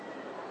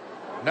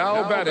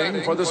Now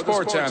betting for the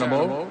sports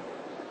animal,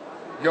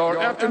 your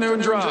afternoon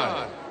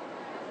drive.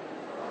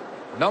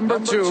 Number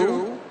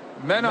 2,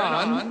 men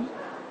on,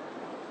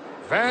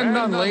 Van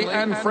Nunley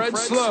and Fred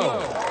Slow.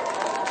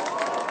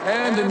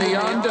 And in the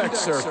on-deck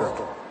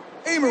circle,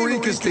 Amory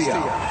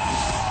Castillo.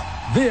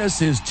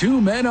 This is 2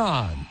 Men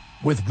On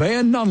with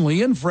Van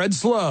Nunley and Fred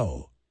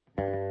Slow.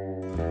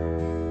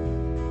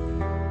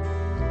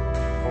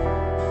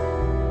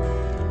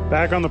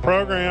 Back on the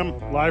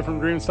program, live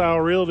from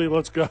Dreamstyle Realty.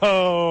 Let's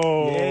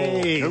go.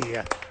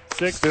 Yay.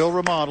 Still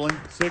remodeling.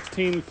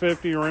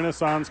 1650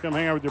 Renaissance. Come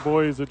hang out with your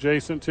boys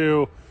adjacent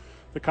to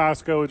the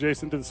Costco,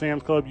 adjacent to the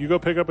Sam's Club. You go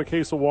pick up a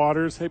case of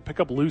waters. Hey, pick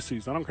up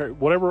Lucy's. I don't care.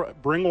 Whatever.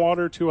 Bring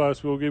water to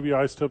us. We'll give you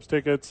Isotopes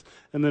tickets.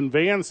 And then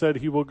Van said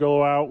he will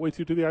go out with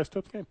you to the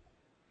Isotopes game.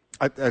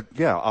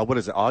 What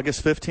is it,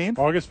 August 15th?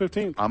 August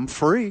 15th. I'm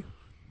free.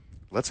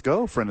 Let's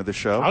go, friend of the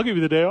show. I'll give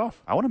you the day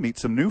off. I want to meet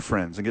some new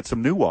friends and get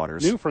some new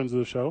waters. New friends of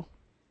the show.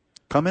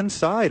 Come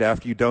inside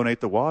after you donate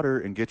the water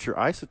and get your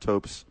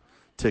Isotopes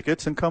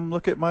tickets and come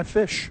look at my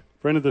fish.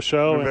 Friend of the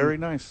show. They're very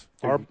nice.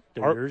 They're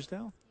yours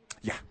now?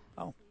 Yeah.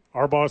 Oh.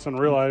 Our boss in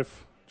real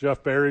life,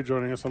 Jeff Barry,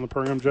 joining us on the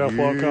program. Jeff,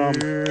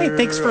 welcome. Hey,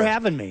 thanks for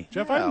having me.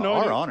 Jeff, I have no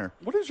idea. Our honor.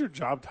 What is your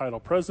job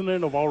title?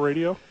 President of All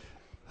Radio?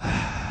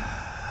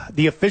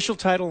 The official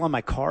title on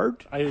my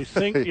card? I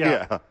think,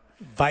 yeah.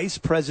 Vice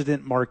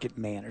President Market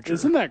Manager.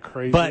 Isn't that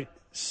crazy? But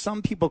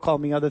some people call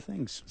me other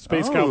things.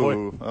 Space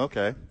Cowboy.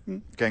 Okay.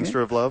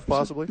 Gangster of Love,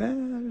 possibly?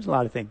 There's a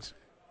lot of things.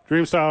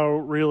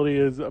 Dreamstyle Realty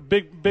is a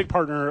big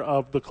partner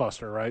of the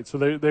cluster, right? So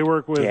they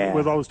work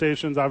with all the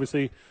stations.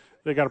 Obviously,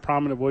 they got a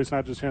prominent voice,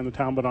 not just here in the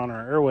town, but on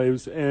our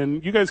airwaves.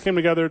 And you guys came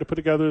together to put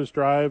together this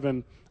drive,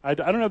 and I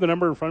don't have the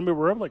number in front of me.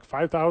 We're up like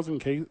 5,000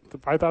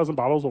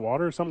 bottles of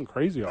water or something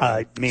crazy.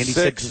 Mandy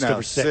said just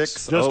over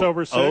six. Just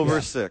over six?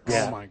 Over six.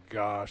 Oh, my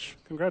gosh.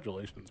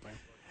 Congratulations, man.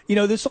 You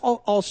know, this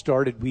all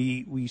started,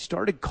 we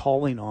started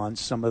calling on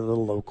some of the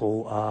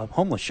local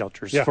homeless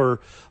shelters for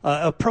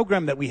a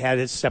program that we had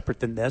is separate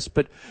than this.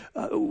 But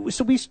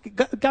so we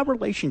got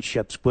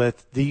relationships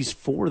with these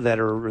 4 that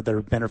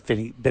are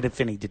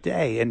benefiting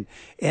today.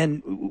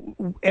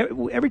 And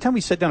every time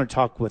we sit down and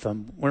talk with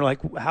them, we're like,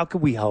 how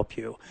can we help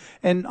you?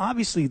 And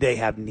obviously they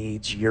have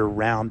needs year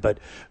round. But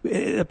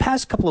the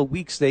past couple of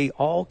weeks, they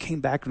all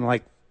came back and were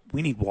like,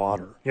 we need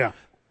water. Yeah.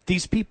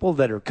 These people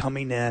that are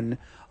coming in,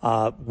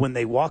 when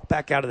they walk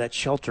back out of that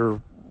shelter,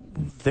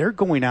 they're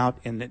going out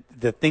and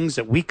the things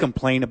that we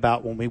complain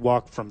about when we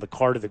walk from the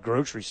car to the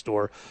grocery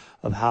store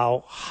of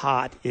how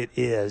hot it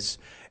is.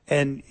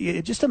 And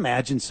just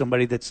imagine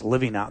somebody that's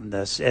living out in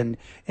this. And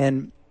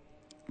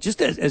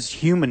just as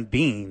human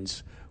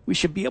beings, we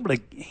should be able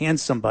to hand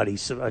somebody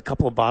a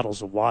couple of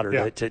bottles of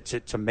water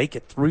to make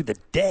it through the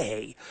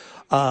day.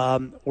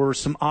 Or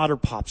some Otter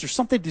Pops or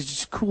something to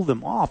just cool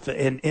them off.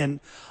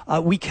 And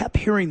we kept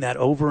hearing that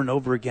over and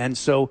over again.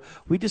 So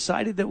we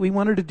decided that we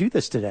wanted to do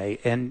this today.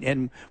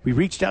 And we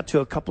reached out to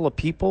a couple of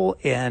people,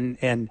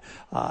 and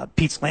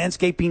Pete's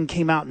Landscaping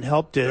came out and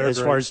helped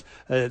far as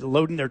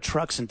loading their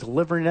trucks and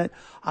delivering it.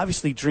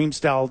 Obviously,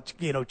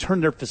 Dreamstyle,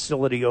 turned their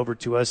facility over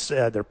to us,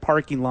 their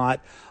parking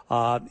lot,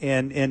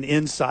 and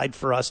inside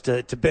for us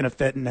to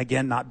benefit and,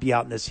 again, not be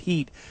out in this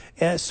heat.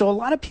 So a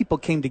lot of people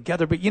came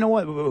together. But you know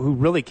what? Who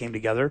really came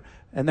together?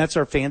 And that's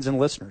our fans and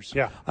listeners.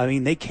 Yeah. I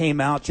mean, they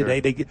came out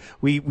today.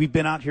 We've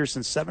been out here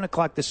since 7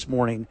 o'clock this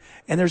morning,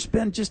 and there's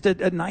been just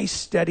a nice,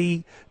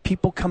 steady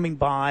people coming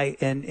by,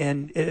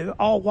 and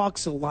all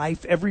walks of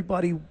life.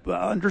 Everybody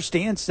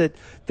understands that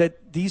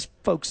these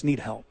folks need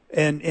help.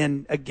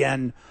 And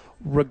again,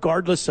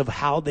 regardless of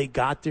how they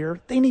got there,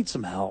 they need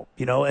some help,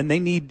 and they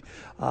need,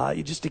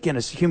 just again,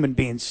 as human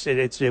beings,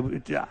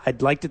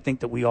 I'd like to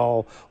think that we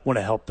all want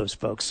to help those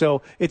folks.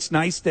 So it's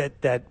nice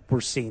that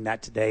we're seeing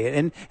that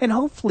today. And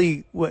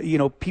hopefully,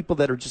 people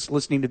that are just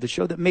listening to the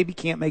show that maybe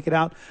can't make it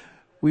out,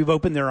 we've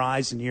opened their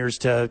eyes and ears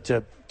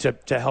to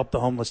help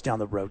the homeless down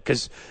the road.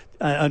 Because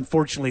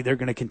unfortunately, they're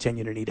going to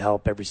continue to need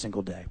help every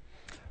single day.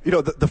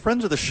 The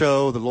friends of the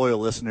show, the loyal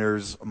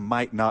listeners,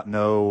 might not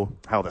know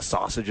how the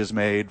sausage is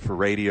made for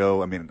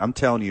radio. I mean, I'm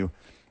telling you,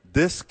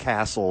 this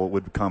castle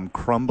would come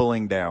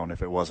crumbling down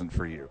if it wasn't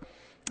for you.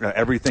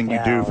 Everything you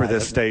do for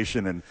this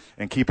station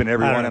and keeping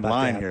everyone in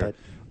line here.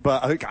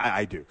 But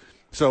I do.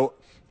 So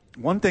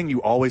one thing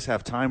you always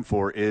have time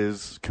for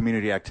is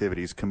community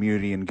activities,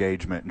 community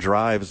engagement,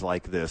 drives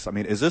like this. I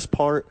mean, is this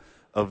part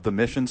of the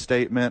mission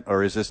statement,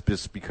 or is this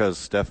just because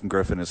Stephen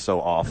Griffin is so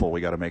awful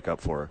we got to make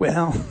up for her?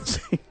 Well,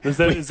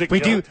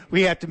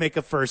 we have to make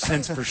up for her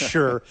sins for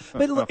sure.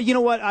 But you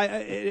know what?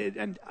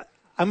 I'm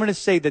going to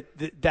say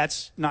that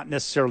that's not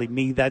necessarily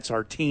me. That's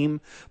our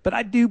team. But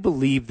I do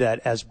believe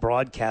that as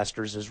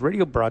broadcasters, as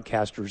radio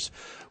broadcasters,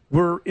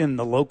 we're in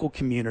the local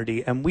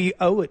community, and we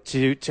owe it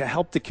to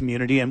help the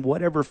community in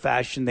whatever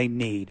fashion they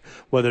need,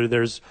 whether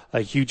there's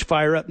a huge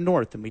fire up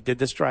north, and we did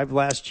this drive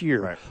last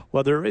year, right.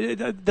 whether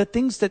the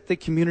things that the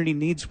community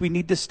needs, we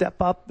need to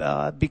step up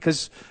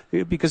because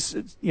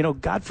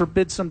God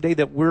forbid someday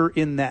that we're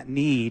in that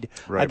need.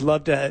 Right. I'd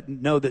love to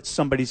know that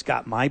somebody's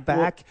got my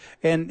back.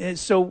 And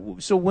so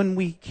when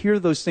we hear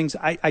those things,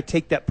 I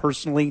take that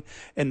personally,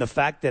 and the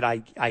fact that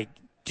I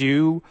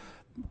do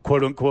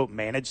quote unquote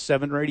manage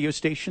 7 radio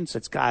stations.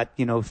 It's got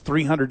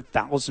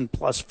 300,000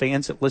 plus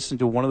fans that listen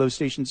to one of those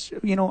stations.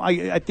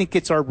 I think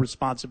it's our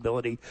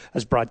responsibility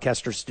as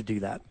broadcasters to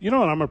do that. You know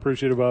what I'm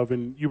appreciative of,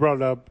 and you brought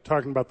it up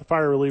talking about the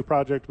fire relief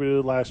project we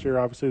did last year.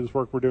 Obviously, this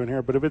work we're doing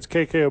here, but if it's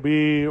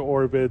KKOB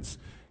or if it's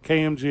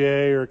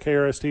KMGA or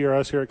KRST or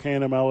us here at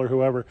KNML or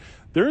whoever,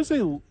 there's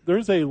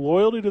a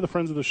loyalty to the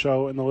friends of the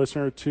show and the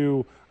listener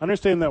to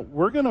understand that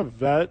we're going to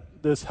vet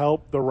this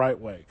help the right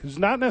way, because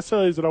not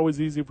necessarily is it always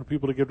easy for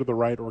people to give to the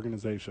right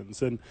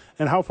organizations, and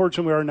how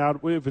fortunate we are now.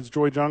 If it's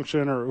Joy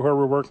Junction or whoever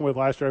we're working with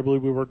last year, I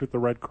believe we worked with the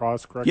Red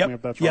Cross. Correct me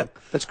if that's wrong. Yep,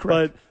 that's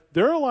correct. But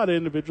there are a lot of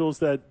individuals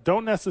that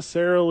don't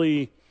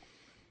necessarily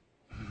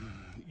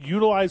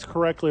utilize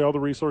correctly all the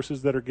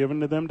resources that are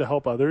given to them to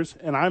help others.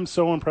 And I'm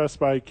so impressed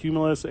by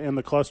Cumulus and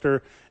the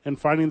cluster and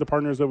finding the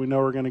partners that we know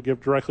are going to give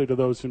directly to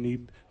those who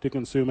need to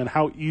consume, and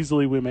how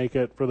easily we make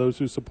it for those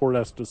who support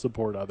us to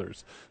support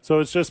others. So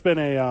it's just been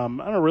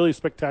a really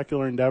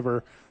spectacular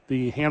endeavor,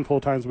 the handful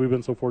of times we've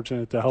been so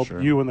fortunate to help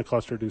you and the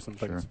cluster do some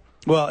things.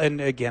 Well, and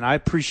again, I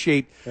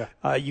appreciate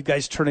you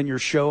guys turning your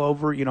show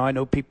over. I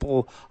know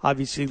people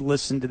obviously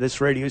listen to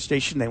this radio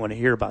station. They want to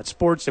hear about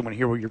sports. They want to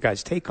hear what your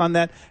guys' take on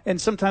that.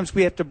 And sometimes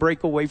we have to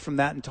break away from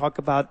that and talk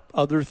about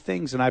other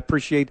things. And I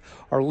appreciate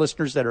our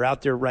listeners that are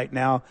out there right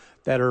now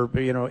that are,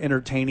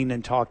 entertaining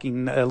and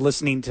talking,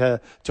 listening to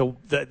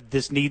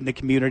this need in the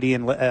community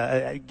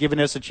and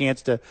giving us a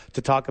chance to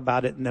talk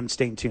about it and them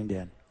staying tuned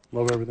in.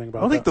 Love everything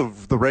about I don't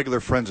think the regular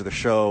friends of the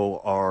show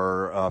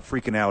are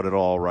freaking out at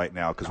all right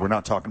now, because we're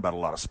not talking about a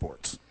lot of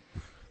sports.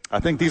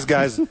 I think these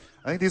guys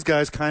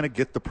kind of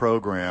get the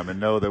program and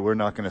know that we're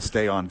not going to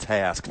stay on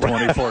task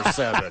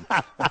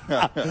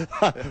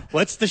 24/7.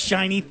 What's the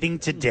shiny thing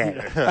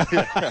today?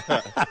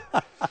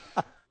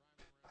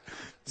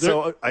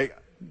 So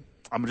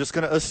I'm just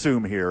going to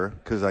assume here,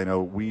 because I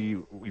know we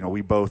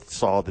both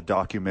saw the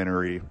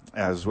documentary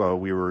as well.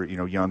 We were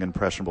young,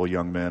 impressionable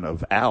young men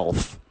of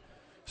ALF.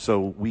 So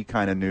we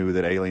kind of knew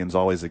that aliens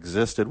always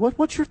existed.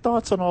 What's your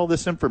thoughts on all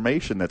this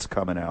information that's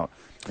coming out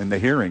in the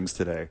hearings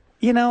today?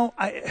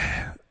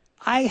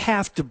 I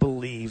have to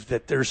believe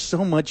that there's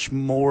so much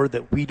more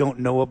that we don't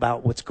know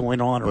about what's going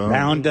on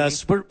around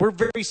us. We're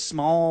very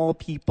small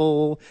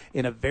people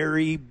in a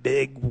very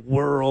big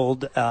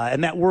world,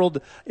 and that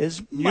world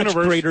is much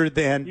greater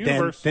than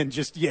just than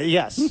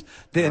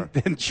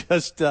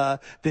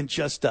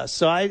just us.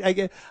 So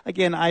I'd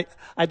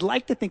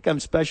like to think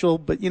I'm special,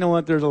 but you know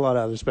what? There's a lot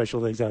of other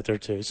special things out there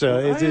too.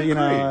 So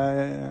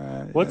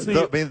the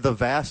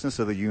vastness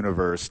of the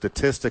universe,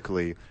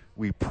 statistically,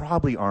 we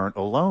probably aren't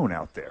alone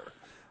out there.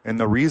 And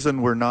the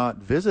reason we're not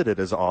visited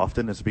as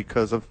often is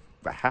because of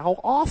how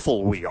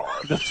awful we are.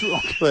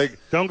 Like,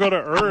 don't go to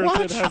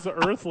Earth. It has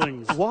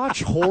Earthlings.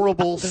 Watch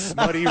horrible,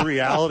 smutty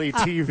reality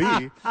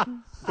TV.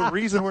 The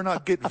reason we're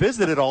not get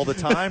visited all the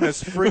time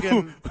is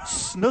friggin'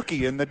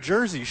 Snooki and the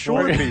Jersey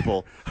Shore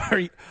people.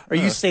 Are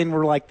you saying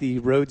we're like the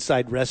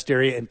roadside rest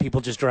area and people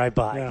just drive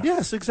by? Yeah.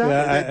 Yes,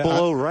 exactly. They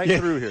blow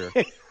through here.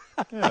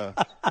 Yeah,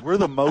 we're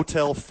the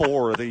Motel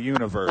 4 of the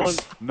universe.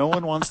 No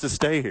one wants to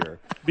stay here.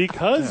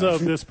 Because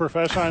of this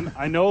profession,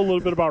 I know a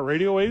little bit about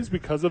radio waves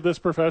because of this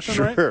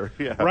profession, right?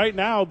 Yeah. Right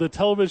now, the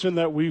television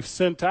that we've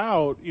sent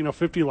out,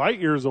 50 light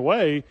years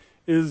away,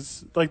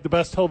 is like the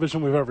best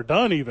television we've ever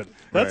done even.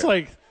 That's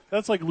like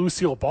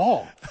Lucille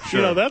Ball.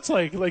 Sure. That's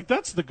like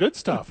that's the good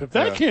stuff. If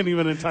that can't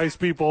even entice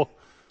people,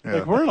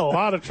 like we're in a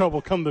lot of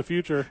trouble come the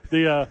future.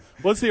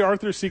 What's the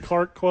Arthur C.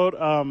 Clarke quote?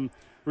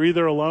 We're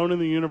either alone in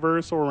the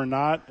universe or we're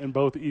not, and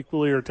both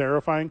equally are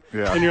terrifying.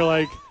 Yeah. And you're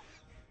like,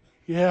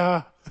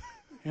 we're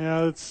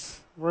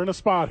in a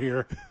spot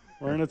here.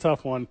 We're in a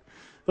tough one.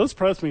 Those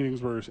press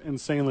meetings were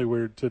insanely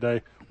weird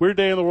today. Weird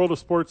day in the world of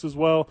sports as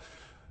well.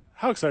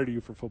 How excited are you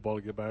for football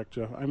to get back,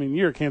 Joe? I mean,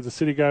 you're a Kansas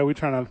City guy. We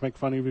try not to make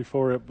fun of you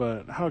for it,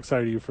 but how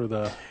excited are you for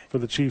the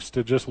Chiefs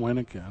to just win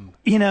again?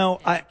 Again.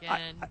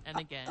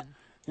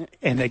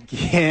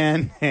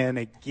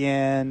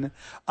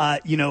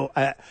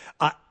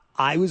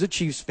 I was a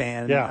Chiefs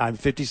fan. Yeah. I'm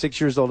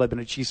 56 years old. I've been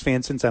a Chiefs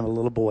fan since I'm a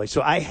little boy.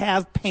 So I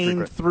have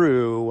pained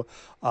through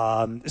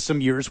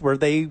some years where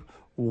they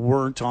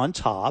weren't on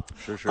top.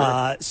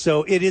 Sure.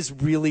 So it is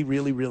really,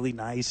 really, really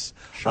nice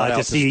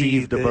to see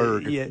Steve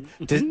DeBerg.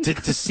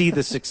 to see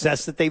the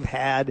success that they've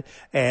had.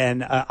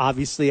 And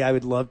obviously I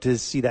would love to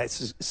see that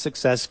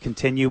success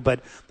continue. But,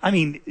 I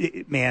mean,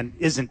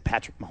 isn't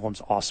Patrick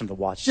Mahomes awesome to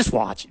watch? Just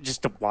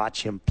to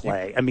watch him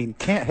play. I mean,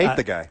 can't hate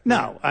the guy.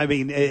 No, I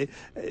mean,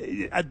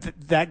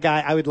 that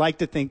guy, I would like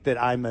to think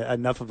that I'm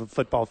enough of a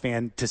football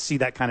fan to see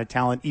that kind of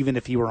talent, even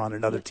if he were on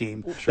another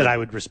team, that I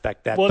would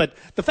respect that. But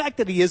the fact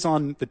that he is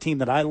on the team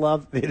that I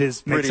love, it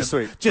is pretty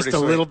sweet. Just pretty a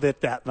sweet. little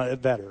bit that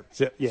better.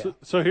 So, yeah.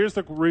 So here's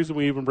the reason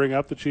we even bring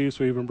up the Chiefs.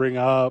 We even bring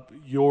up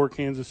your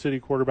Kansas City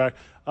quarterback.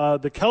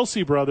 The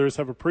Kelsey brothers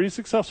have a pretty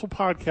successful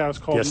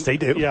podcast called. Yes, they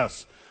do.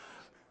 Yes.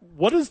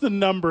 What is the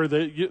number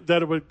that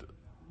it would?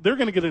 They're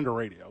going to get into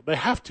radio. They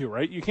have to,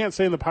 right? You can't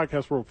stay in the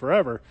podcast world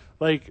forever.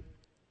 Like,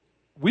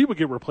 we would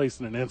get replaced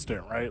in an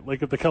instant, right?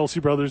 Like if the Kelsey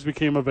brothers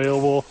became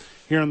available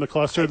here in the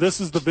cluster. This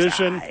is the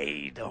vision.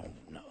 I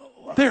don't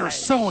know. They're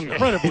so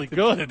incredibly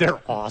good. They're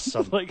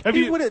awesome. Like,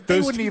 They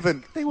wouldn't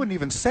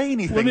even say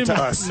anything Wouldn't to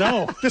even- us.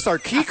 no. Just our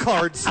key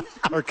cards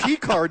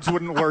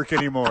wouldn't work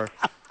anymore.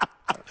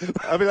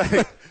 I mean,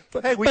 like,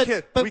 hey,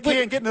 we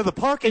can't get into the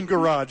parking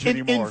garage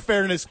anymore. In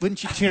fairness,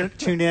 wouldn't you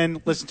tune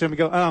in, listen to him, and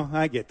go, "Oh,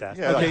 I get that."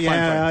 Yeah, okay,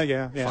 like,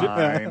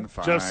 yeah.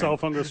 Fine. Jeff's cell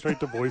phone goes straight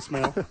to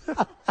voicemail.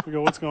 We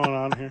go, what's going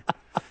on here?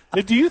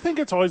 Do you think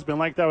it's always been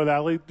like that with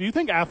athletes? Do you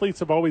think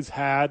athletes have always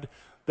had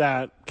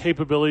that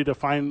capability to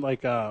find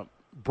like a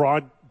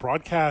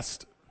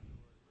broadcast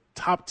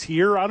top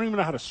tier? I don't even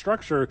know how to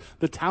structure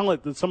the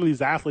talent that some of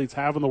these athletes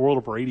have in the world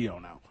of radio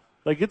now.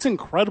 Like, it's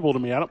incredible to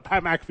me.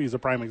 Pat McAfee is a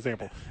prime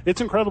example.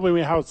 It's incredible to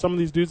me how some of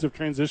these dudes have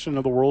transitioned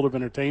to the world of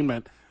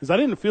entertainment, because I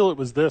didn't feel it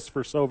was this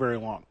for so very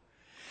long.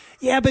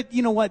 Yeah, but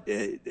you know what?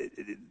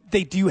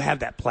 They do have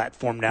that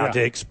platform now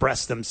to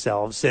express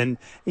themselves. And,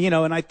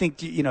 and I think,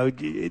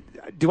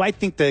 do I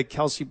think the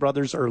Kelsey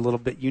brothers are a little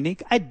bit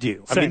unique? I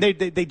do. Same. I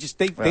mean,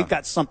 they've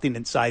got something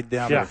inside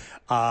them.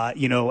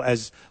 Yeah.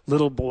 As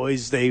little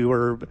boys, they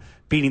were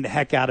beating the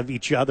heck out of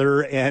each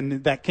other,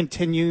 and that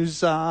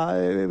continues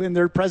in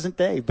their present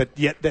day. But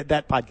yet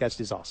that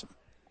podcast is awesome.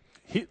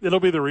 It'll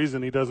be the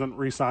reason he doesn't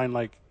re-sign,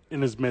 like,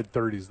 in his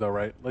mid-30s, though,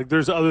 right? Like,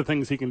 there's other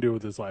things he can do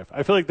with his life.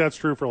 I feel like that's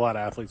true for a lot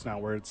of athletes now,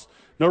 where it's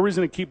no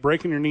reason to keep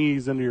breaking your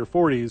knees into your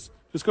 40s.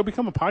 Just go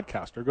become a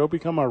podcaster. Go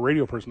become a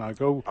radio personality.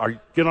 Go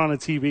get on a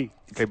TV.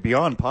 Okay,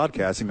 beyond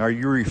podcasting, are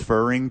you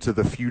referring to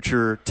the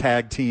future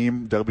tag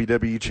team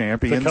WWE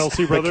champions? The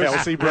Kelsey brothers? The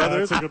Kelsey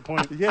brothers? Yeah, that's a good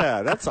point.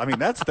 Yeah,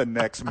 that's the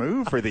next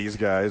move for these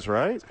guys,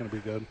 right? It's going to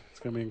be good. It's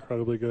going to be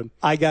incredibly good.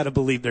 I got to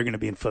believe they're going to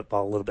be in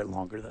football a little bit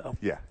longer, though.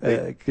 Yeah.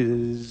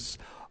 Because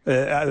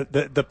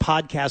the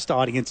podcast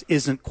audience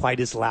isn't quite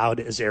as loud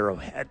as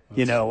Arrowhead,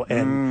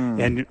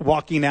 and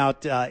walking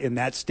out in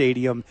that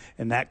stadium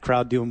and that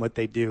crowd doing what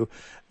they do,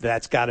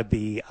 that's got to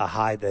be a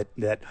high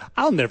that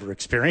I'll never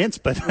experience.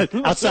 But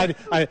outside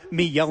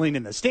me yelling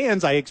in the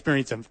stands, I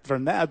experience them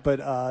from that.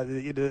 But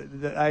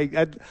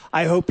I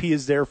hope he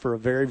is there for a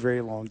very,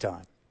 very long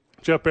time.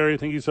 Jeff Barry,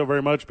 thank you so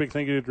very much. Big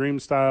thank you to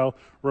Dreamstyle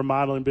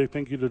Remodeling. Big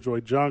thank you to Joy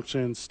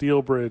Junction,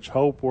 Steel Bridge,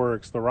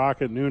 HopeWorks, The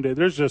Rocket, Noonday.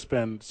 There's just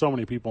been so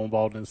many people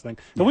involved in this thing.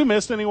 Have we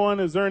missed anyone?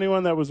 Is there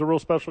anyone that was a real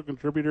special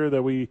contributor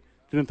that we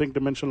didn't think to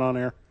mention on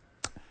air?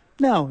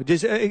 No,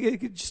 just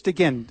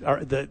again,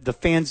 the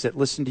fans that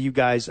listen to you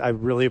guys, I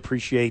really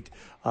appreciate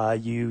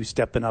you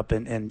stepping up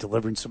and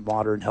delivering some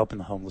water and helping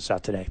the homeless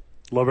out today.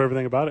 Love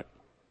everything about it.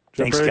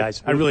 Jeff Thanks, Barry,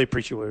 guys. I really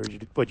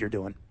appreciate what you're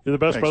doing. You're the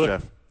best, Thanks, brother.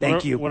 Jeff.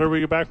 Thank you. Whenever we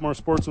get back, more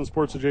sports and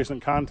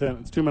sports-adjacent content.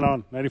 It's 2 Men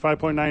On,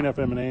 95.9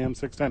 FM and AM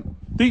 610.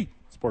 The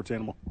Sports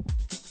Animal.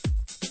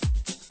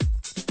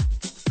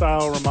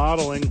 Style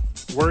Remodeling.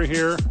 We're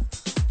here.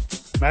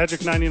 Magic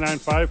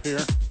 99.5 here.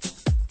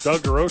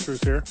 Doug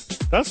DeRocher's here.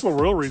 That's the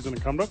real reason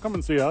to come. Don't come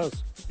and see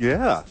us.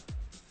 Yeah.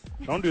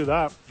 Don't do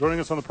that. Joining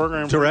us on the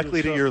program.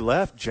 Directly to your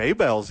left,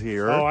 J-Bell's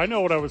here. Oh, I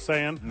know what I was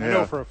saying. Yeah. I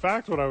know for a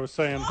fact what I was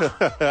saying.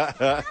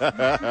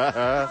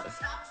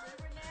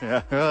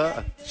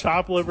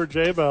 Chop liver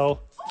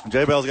J-Bell.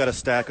 J-Bell's got a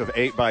stack of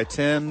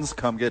 8x10s.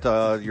 Come get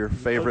your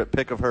favorite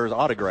pick of hers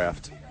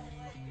autographed.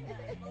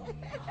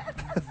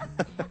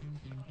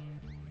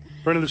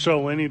 Friend of the show,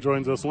 Lenny,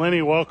 joins us.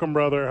 Lenny, welcome,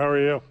 brother. How are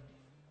you?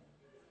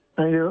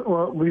 Thank you.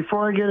 Well,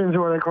 before I get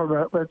into what I call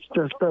that,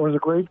 that was a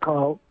great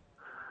call.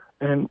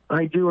 And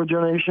I do a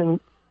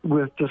donation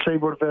with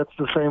disabled vets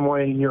the same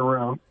way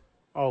year-round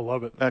Oh,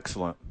 love it.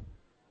 Excellent.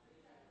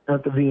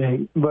 at the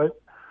VA. But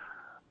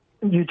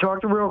you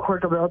talked real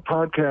quick about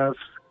podcasts,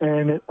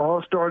 and it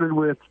all started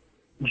with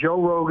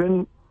Joe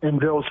Rogan and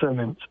Bill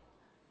Simmons.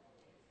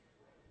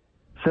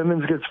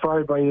 Simmons gets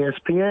fired by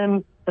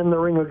ESPN, and the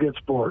Ringer gets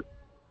bored.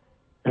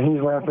 And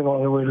he's laughing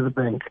all the way to the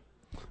bank.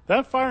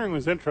 That firing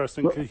was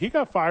interesting. 'Cause he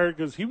got fired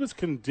because he was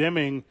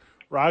condemning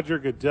Roger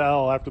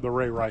Goodell after the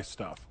Ray Rice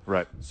stuff.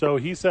 Right. So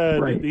he said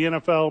Right. the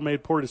NFL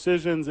made poor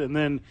decisions, and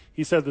then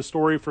he said the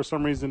story for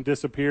some reason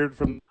disappeared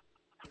from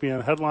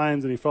ESPN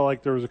headlines, and he felt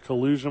like there was a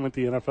collusion with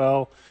the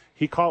NFL.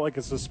 He caught like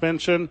a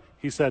suspension.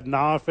 He said,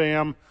 nah,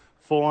 fam,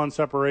 full-on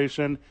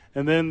separation.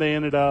 And then they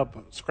ended up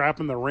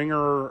scrapping the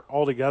Ringer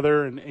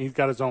altogether, and he's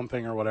got his own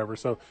thing or whatever.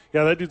 So,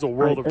 yeah, that dude's a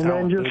world of And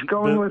talent. then just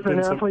going with an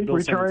athlete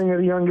retiring at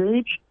a young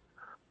age.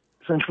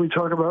 Since we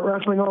talk about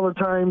wrestling all the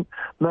time,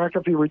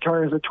 McAfee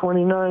retires at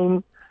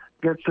 29,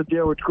 gets to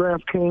deal with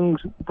DraftKings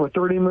for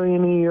 $30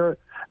 million a year,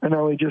 and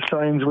now he just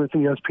signs with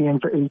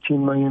ESPN for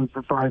 $18 million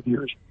for 5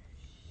 years.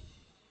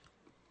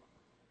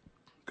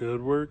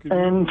 Good work.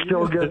 And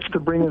still gets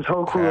to bring his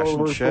whole crew Cash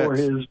and over for checks.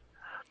 his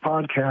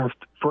podcast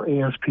for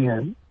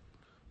ESPN.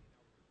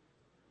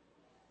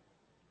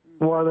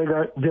 while they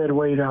got dead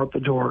weight out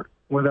the door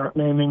without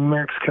naming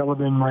Max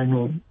Kellerman my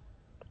name.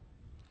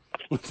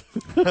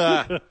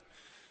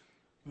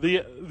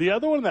 The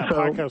other one in that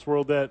podcast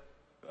world that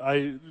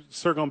I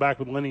circling back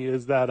with Lenny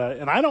is that,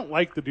 and I don't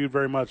like the dude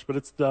very much, but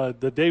it's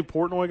the Dave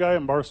Portnoy guy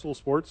in Barstool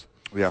Sports.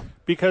 Yeah.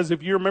 Because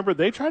if you remember,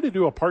 they tried to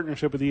do a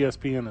partnership with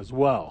ESPN as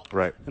well.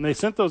 Right. And they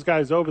sent those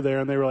guys over there,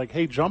 and they were like,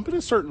 hey, jump in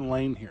a certain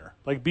lane here.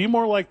 Like, be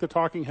more like the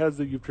talking heads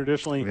that you've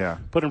traditionally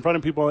put in front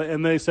of people.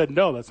 And they said,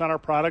 no, that's not our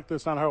product.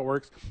 That's not how it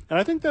works. And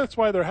I think that's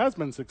why there has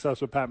been success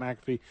with Pat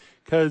McAfee.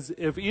 Because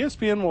if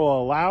ESPN will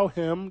allow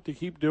him to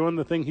keep doing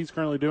the thing he's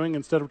currently doing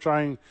instead of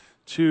trying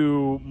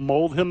to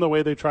mold him the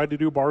way they tried to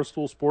do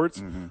Barstool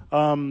Sports,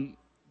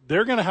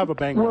 they're going to have a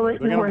banger. Well,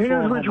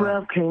 here's with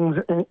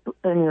DraftKings,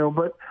 and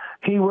but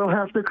he will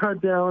have to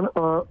cut down.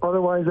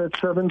 Otherwise, that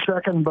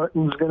 7-second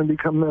button is going to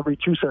become every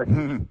 2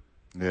 seconds.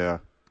 Yeah.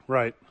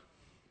 Right.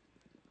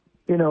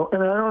 And I don't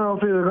know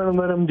if they're going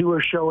to let him do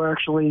a show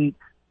actually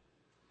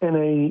in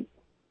a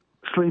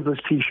sleeveless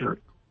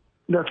T-shirt.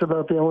 That's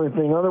about the only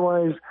thing.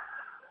 Otherwise,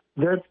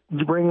 that's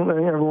bringing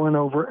everyone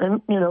over.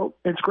 And,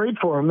 it's great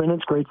for him, and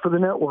it's great for the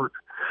network.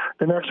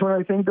 The next one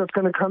I think that's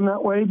going to come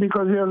that way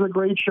because he has a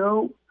great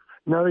show,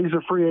 now that he's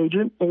a free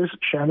agent, is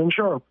Shannon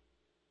Sharp.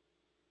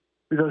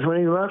 Because when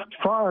he left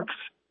Fox,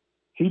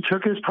 he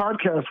took his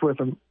podcast with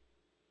him.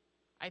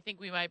 I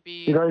think we might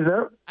be. You guys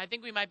there? I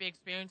think we might be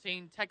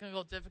experiencing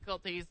technical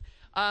difficulties.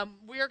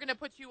 We are going to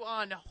put you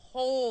on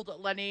hold,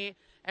 Lenny,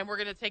 and we're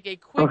going to take a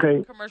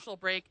quick commercial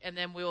break, and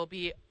then we will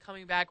be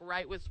coming back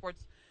right with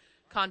sports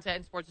content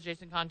and sports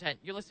adjacent content.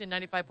 You're listening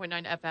to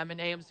 95.9 FM and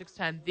AM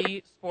 610,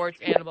 The Sports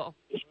Animal.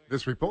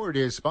 This report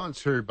is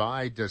sponsored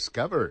by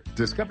Discover.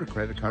 Discover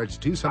credit cards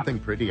do something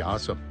pretty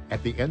awesome.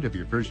 At the end of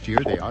your first year,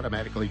 they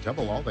automatically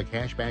double all the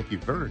cash back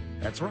you've earned.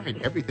 That's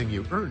right, everything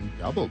you earned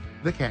doubled.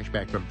 The cash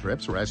back from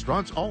trips,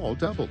 restaurants, all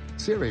doubled.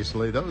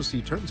 Seriously, though,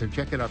 see terms and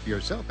check it out for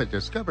yourself at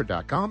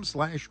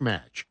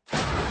discover.com/match.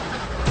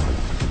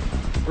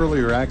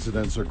 Earlier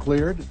accidents are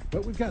cleared,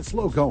 but we've got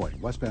slow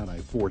going. Westbound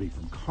I-40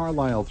 from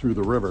Carlisle through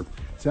the river.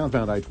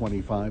 Southbound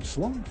I-25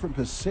 slowing from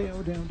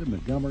Paseo down to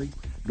Montgomery.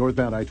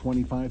 Northbound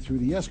I-25 through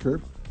the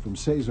S-curve from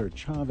Cesar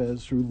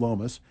Chavez through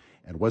Lomas.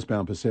 And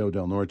westbound Paseo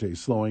del Norte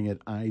slowing at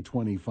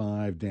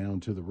I-25 down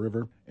to the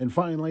river. And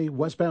finally,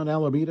 westbound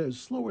Alameda is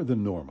slower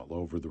than normal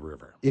over the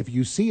river. If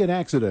you see an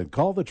accident,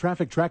 call the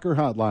Traffic Tracker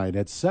hotline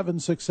at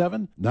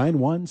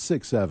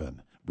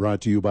 767-9167.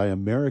 Brought to you by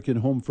American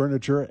Home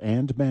Furniture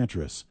and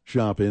Mattress.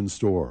 Shop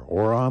in-store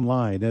or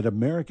online at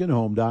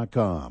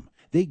AmericanHome.com.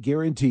 They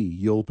guarantee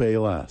you'll pay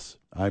less.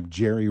 I'm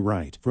Jerry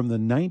Wright from the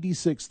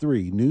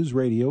 96.3 News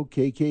Radio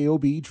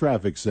KKOB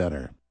Traffic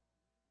Center.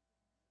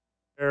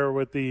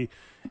 With the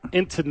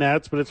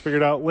internets, but it's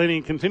figured out.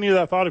 Lenny, continue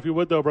that thought if you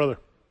would, though, brother.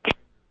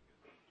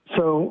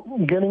 So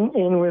getting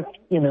in with,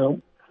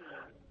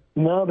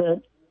 now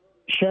that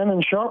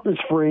Shannon Sharp is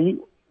free,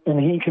 and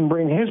he can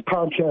bring his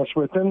podcast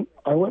with him,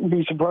 I wouldn't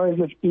be surprised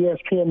if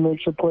ESPN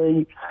makes a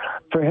play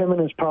for him and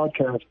his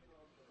podcast.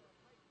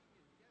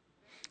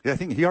 Yeah, I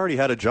think he already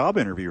had a job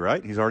interview,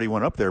 right? He's already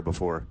went up there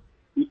before.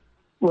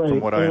 Right.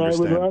 From what I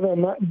understand. I would rather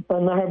not,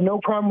 and I have no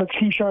problem with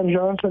Keyshawn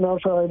Johnson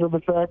outside of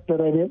the fact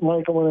that I didn't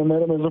like him when I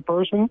met him as a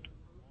person.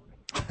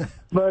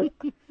 But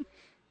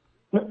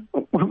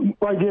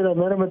I did. I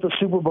met him at the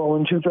Super Bowl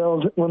in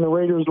 2000 when the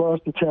Raiders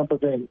lost to Tampa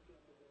Bay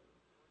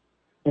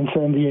in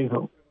San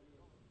Diego.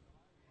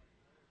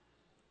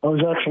 I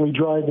was actually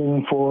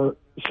driving for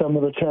some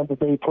of the Tampa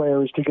Bay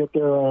players to get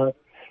their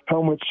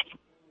helmets,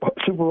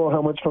 Super Bowl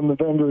helmets from the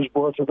vendors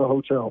brought to the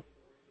hotel.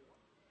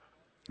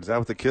 Is that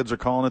what the kids are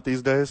calling it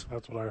these days?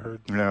 That's what I heard.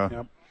 Yeah.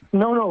 Yep.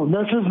 No,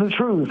 this is the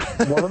truth.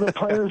 One of the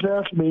players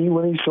asked me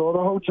when he saw the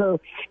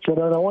hotel, said,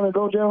 I don't want to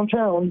go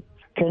downtown.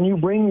 Can you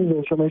bring me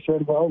this? And I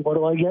said, well, what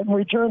do I get in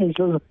return? He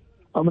says,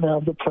 I'm going to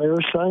have the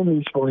players sign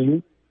these for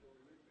you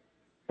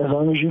as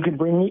long as you can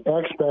bring me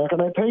X back,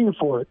 and I pay you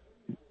for it.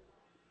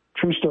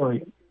 True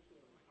story.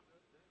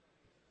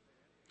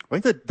 I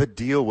think the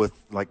deal with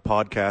like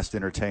podcast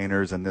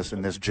entertainers and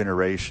this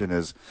generation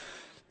is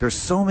there's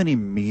so many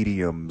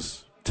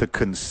mediums to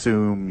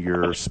consume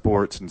your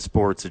sports and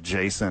sports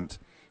adjacent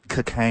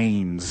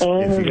cocaines,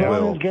 and if you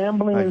will.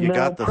 Gambling is you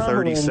now got the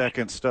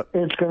 30-second stuff.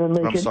 It's going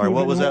to make I'm sorry,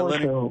 what was that,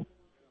 Lenny? So.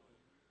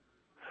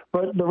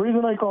 But the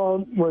reason I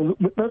called was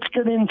let's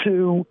get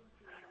into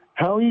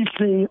how you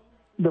see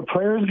the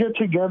players get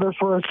together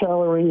for a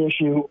salary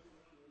issue,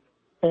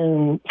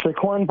 and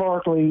Saquon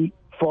Barkley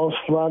falls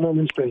flat on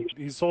his face.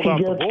 He sold out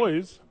the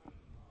Boys.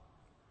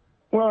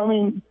 Well, I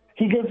mean,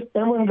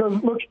 everyone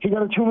goes, look, he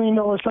got a $2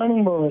 million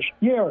signing bonus.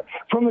 Yeah,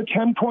 from the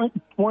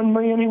 $10.1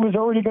 million he was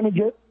already going to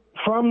get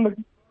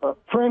from the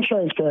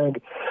franchise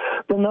tag.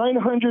 The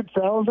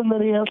 $900,000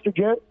 that he has to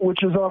get,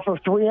 which is off of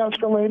 3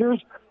 escalators,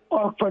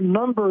 are for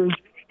numbers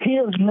he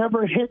has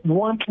never hit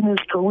once in his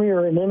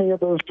career in any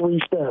of those 3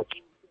 steps.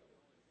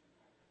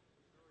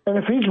 And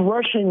if he's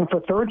rushing for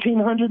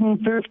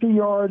 1,350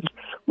 yards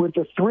with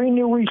the 3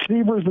 new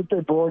receivers that they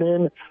brought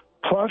in,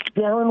 plus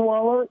Darren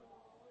Waller,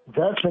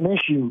 that's an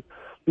issue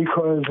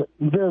because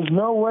there's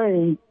no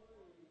way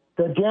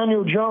that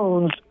Daniel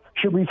Jones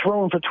should be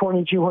throwing for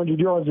 2,200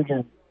 yards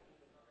again.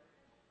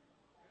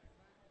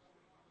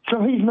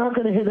 So he's not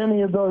going to hit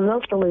any of those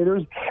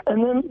escalators.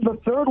 And then the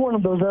third one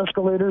of those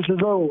escalators is,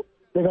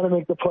 they got to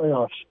make the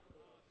playoffs.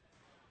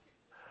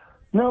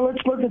 Now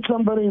let's look at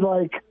somebody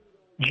like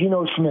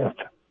Geno Smith.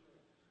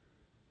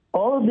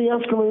 All of the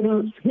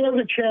escalators, he has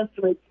a chance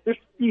to make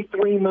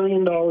 $53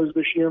 million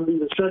this year and be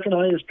the second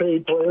highest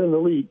paid player in the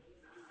league.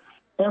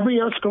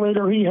 Every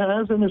escalator he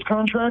has in his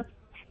contract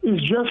is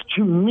just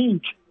to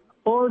meet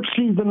or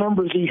exceed the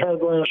numbers he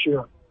had last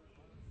year.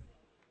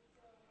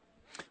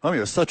 I mean,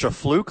 it was such a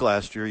fluke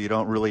last year, you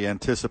don't really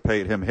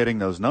anticipate him hitting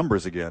those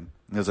numbers again.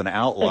 There's an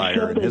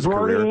outlier in his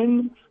career.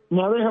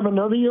 Now they have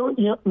another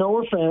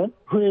Noah Fant,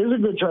 who is a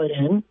good tight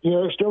end.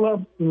 They still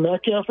have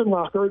Metcalf and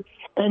Lockhart.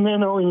 And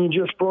then, you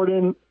just brought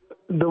in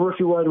the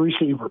rookie wide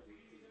receiver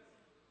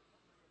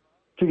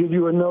to give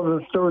you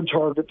another third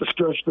target to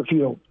stretch the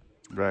field.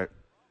 Right.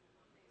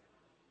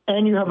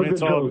 And you have a good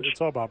coach.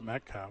 It's all about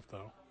Metcalf,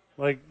 though.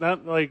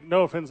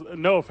 No offense,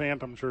 Noah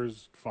Fant, I'm sure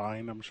is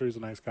fine. I'm sure he's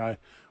a nice guy,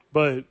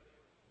 but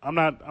I'm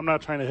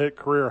not trying to hit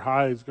career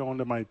highs going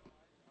to my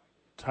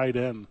tight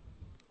end.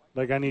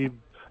 I need.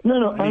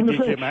 No, I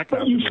need understand.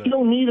 But you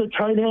still need a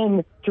tight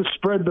end to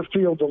spread the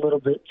field a little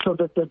bit so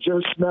that they're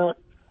just not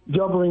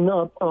doubling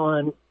up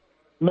on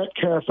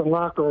Metcalf and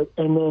Lockhart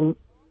and then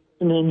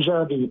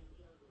Javi.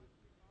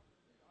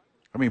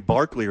 I mean,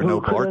 Barkley or no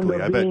Barkley,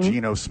 I bet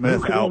Geno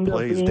Smith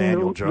outplays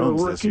Daniel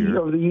Jones this year.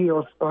 Of the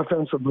year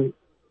offensively.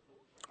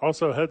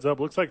 Also, heads up,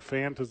 looks like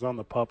Fant is on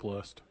the PUP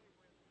list,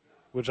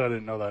 which I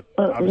didn't know that.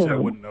 Obviously, I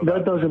wouldn't know that.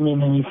 That doesn't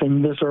mean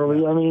anything this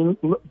early. I mean,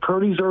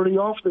 Purdy's already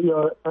off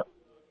the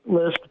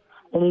list,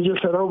 and he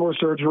just had elbow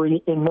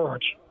surgery in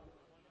March,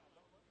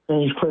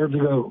 and he's cleared to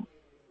go.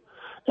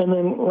 And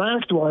then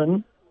last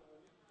one,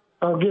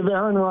 I'll give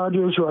Aaron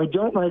Rodgers, who I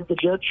don't like the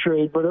Jets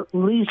trade, but at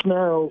least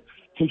now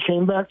he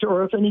came back to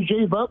earth and he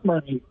gave up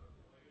money.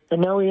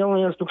 And now he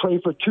only has to play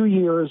for 2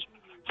 years,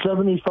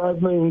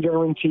 $75 million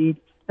guaranteed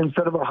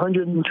instead of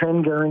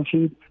 $110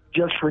 guaranteed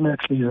just for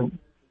next season.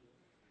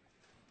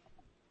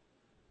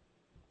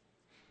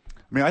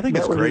 I mean, I think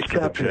it's great for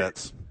the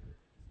Jets.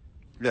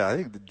 Yeah, I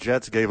think the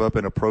Jets gave up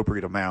an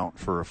appropriate amount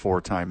for a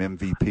 4-time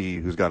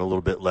MVP who's got a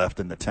little bit left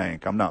in the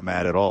tank. I'm not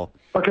mad at all.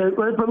 Okay,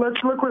 but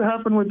let's look what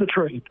happened with the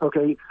trade.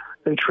 Okay,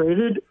 they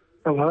traded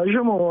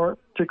Elijah Moore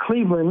to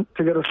Cleveland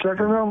to get a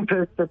second-round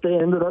pick that they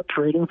ended up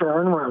trading for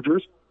Aaron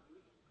Rodgers.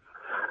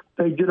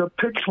 They did a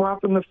pick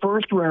swap in the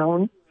first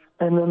round,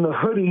 and then the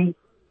Hoodie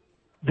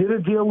did a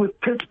deal with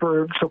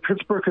Pittsburgh so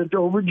Pittsburgh could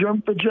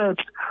overjump the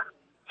Jets.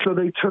 So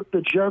they took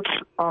the Jets'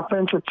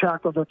 offensive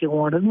tackle that they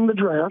wanted in the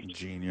draft.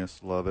 Genius.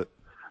 Love it.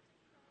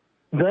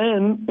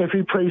 Then, if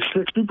he plays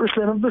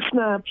 60% of the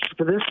snaps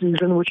for this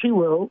season, which he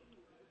will,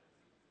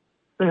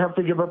 they have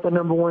to give up the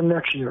number one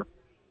next year.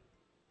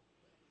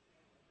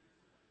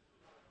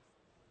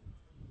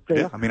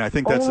 Okay. Yeah, I mean, I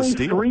think that's a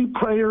steal. Only 3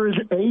 players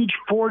age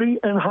 40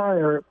 and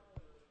higher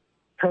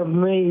have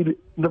made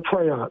the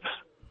playoffs.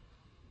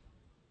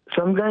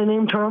 Some guy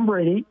named Tom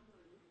Brady.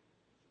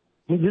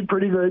 He did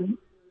pretty good.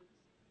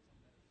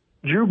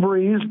 Drew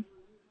Brees.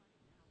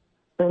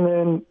 And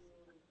then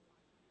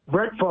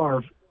Brett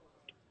Favre.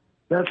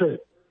 That's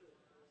it.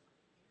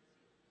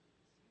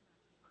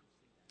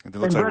 It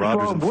looks like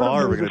Rodgers and Favre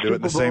are going to do it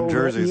in the same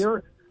jerseys.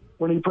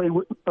 When he played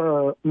with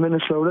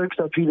Minnesota,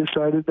 except he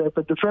decided that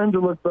the defender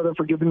looked better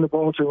for giving the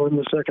ball to him in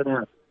the second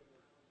half.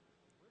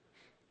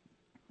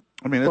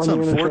 I mean, it's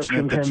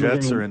unfortunate the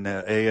Jets are in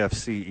the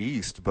AFC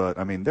East, but,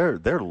 I mean, they're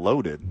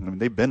loaded. I mean,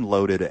 they've been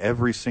loaded at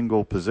every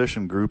single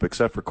position group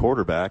except for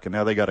quarterback, and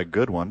now they got a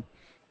good one.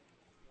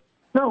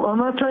 No, I'm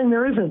not saying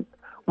there isn't.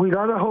 We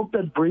got to hope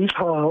that Breece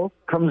Hall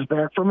comes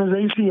back from his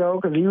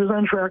ACL because he was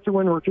on track to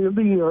win Rookie of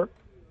the Year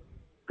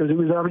because he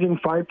was averaging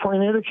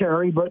 5.8 a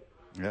carry, but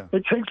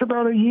it takes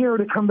about a year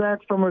to come back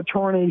from a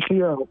torn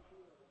ACL.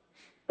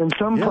 And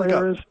some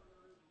players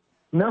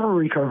never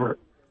recover.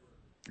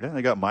 Yeah,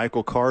 they got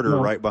Michael Carter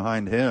right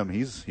behind him.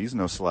 He's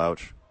no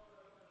slouch.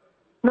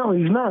 No,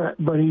 he's not,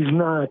 but he's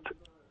not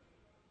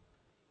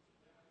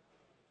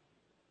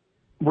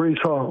Breece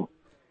Hall.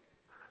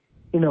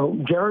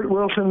 Garrett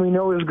Wilson we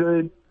know is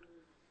good.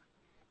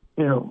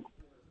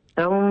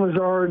 Alan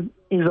Lazard,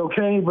 he's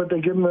okay, but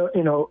they give him a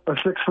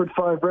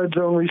 6'5" red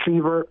zone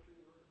receiver.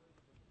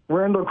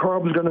 Randall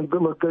Cobb's going to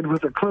look good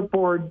with a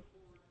clipboard.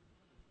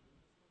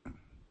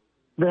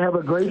 They have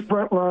a great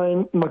front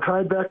line.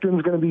 Mekhi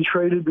Becton's going to be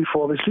traded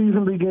before the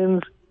season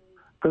begins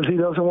because he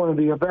doesn't want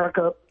to be a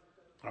backup.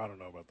 I don't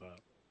know about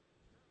that.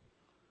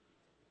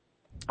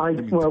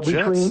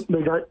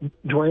 They got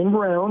Dwayne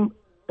Brown,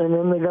 and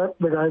then they got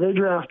the guy they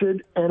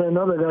drafted and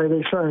another guy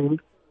they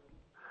signed.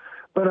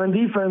 But on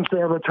defense, they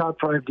have a top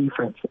 5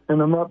 defense.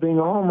 And I'm not being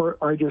a homer,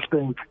 I just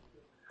think.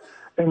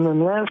 And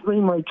then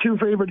lastly, my 2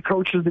 favorite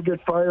coaches to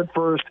get fired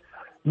first,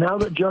 now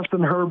that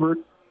Justin Herbert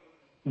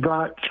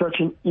got such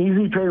an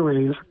easy pay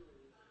raise,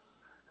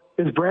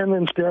 is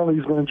Brandon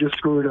Staley's going to just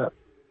screw it up.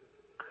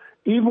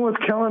 Even with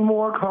Kellen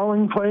Moore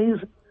calling plays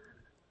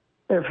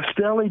if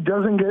Staley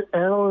doesn't get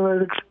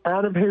analytics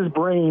out of his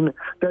brain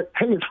that,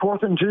 hey, it's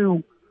 4th and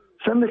 2,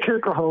 send the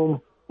kicker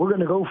home, we're going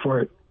to go for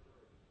it,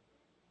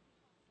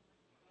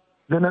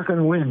 they're not going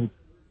to win.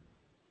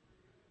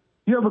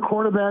 You have a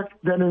quarterback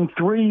that in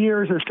 3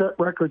 years has set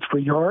records for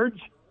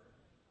yards,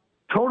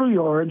 total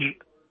yards,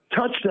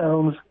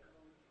 touchdowns,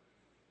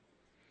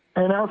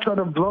 and outside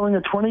of blowing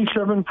a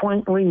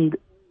 27-point lead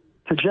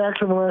to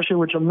Jacksonville last year,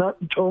 which I'm not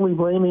totally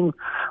blaming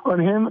on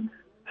him,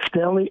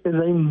 Staley is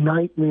a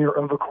nightmare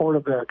of a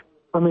quarterback.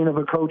 Of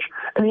a coach.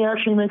 And he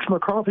actually makes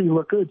McCarthy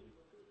look good.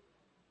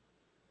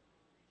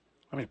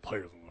 I mean,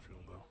 players on the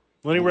field, though.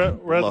 Lenny, we're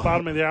at the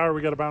bottom of the hour.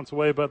 We got to bounce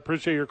away, but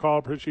appreciate your call.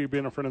 Appreciate you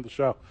being a friend of the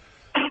show.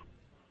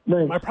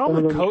 My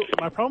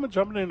problem with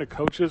jumping into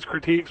coaches'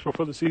 critiques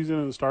before the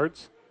season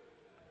starts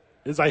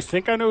is I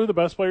think I know who the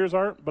best players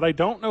are, but I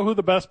don't know who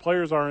the best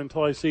players are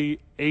until I see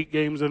 8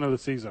 games into the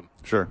season.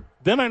 Sure.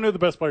 Then I know who the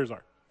best players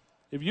are.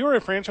 If you are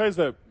a franchise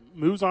that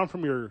moves on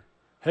from your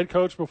head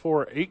coach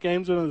before 8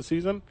 games into the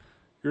season,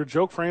 you're a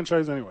joke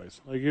franchise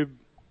anyways. Like you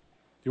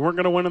weren't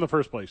going to win in the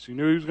first place. You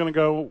knew he was going to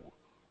go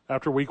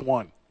after week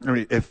 1. I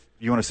mean, if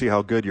you want to see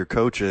how good your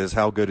coach is,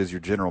 how good is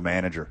your general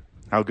manager?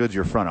 How good's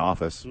your front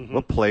office? Mm-hmm.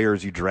 What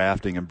players you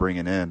drafting and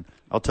bringing in?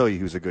 I'll tell you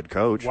who's a good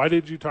coach. Why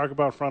did you talk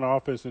about front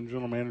office and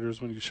general managers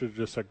when you should have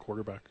just said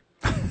quarterback?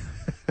 A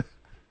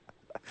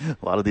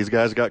lot of these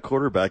guys got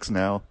quarterbacks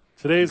now.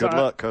 Good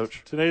luck,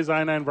 Coach. Today's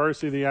I-9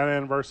 Varsity, the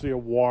I-9 Varsity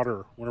of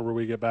Water, whenever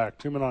we get back.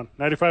 2 men on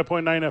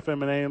 95.9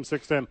 FM and AM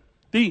 610,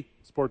 the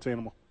sports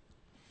animal.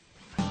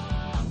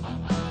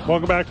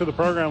 Welcome back to the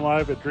program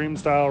live at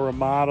Dreamstyle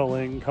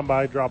Remodeling. Come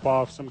by, drop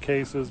off some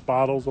cases,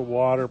 bottles of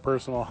water,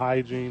 personal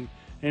hygiene,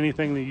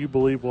 anything that you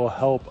believe will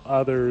help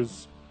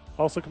others.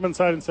 Also, come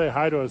inside and say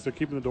hi to us. They're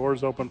keeping the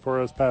doors open for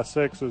us past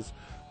 6. As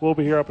we'll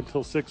be here up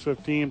until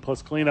 6:15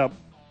 plus cleanup.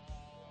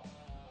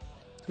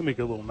 It's going to be a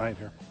good little night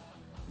here.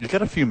 You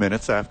got a few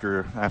minutes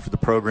after the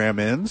program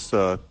ends.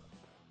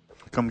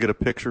 Come get a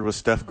picture with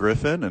Steph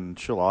Griffin, and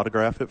she'll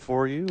autograph it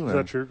for you. Is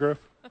that true, Griff?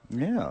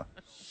 Yeah.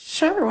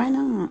 Sure, why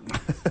not?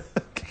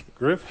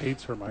 Griff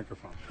hates her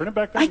microphone. Turn it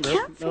back down. I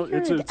can't figure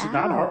it's it out.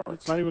 Not hard.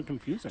 It's not even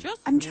confusing.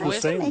 I'm trying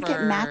to make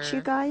it match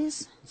you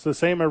guys. It's the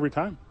same every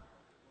time.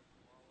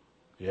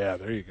 Yeah,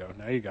 there you go.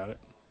 Now you got it.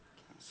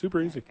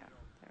 Super easy.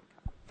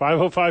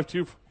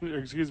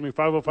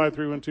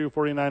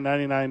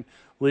 505-312-4999.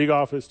 League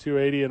office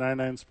 280 at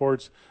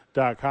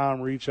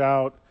i9sports.com. Reach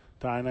out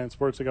to i9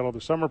 Sports. They got all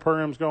their summer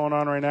programs going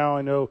on right now.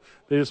 I know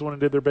they just went and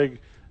did their big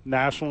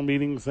national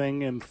meeting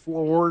thing in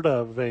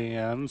Florida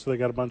van, so they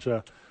got a bunch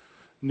of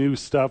new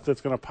stuff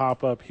that's going to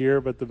pop up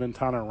here. But the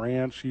Ventana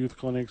Ranch youth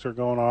clinics are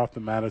going off,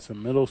 the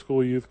Madison Middle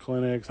School youth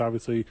clinics,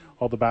 obviously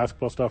all the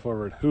basketball stuff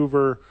over at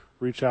Hoover.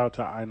 Reach out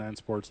to I-9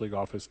 Sports League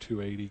Office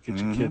 280. Get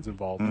your kids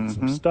involved in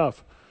some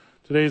stuff.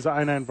 Today's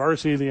I-9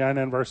 Varsity, the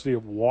I-9 Varsity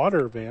of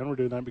Water van. We're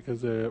doing that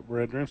because we're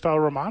at Dreamstyle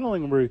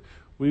Remodeling.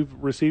 We've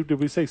received, did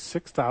we say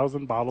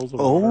 6,000 bottles of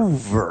water?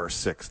 Over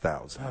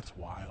 6,000. That's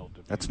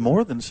wild. That's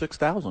more than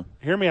 6,000.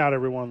 Hear me out,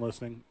 everyone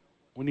listening.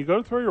 When you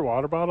go to throw your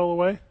water bottle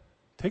away,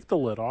 take the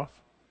lid off.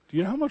 Do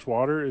you know how much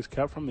water is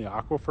kept from the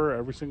aquifer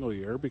every single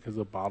year because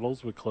of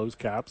bottles with closed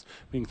caps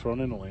being thrown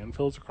into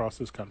landfills across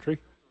this country?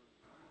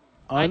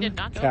 I did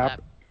not know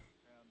that.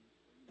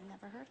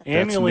 Never heard of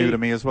Annually, that's new to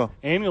me as well.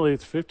 Annually,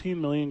 it's 15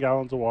 million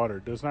gallons of water.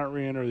 It does not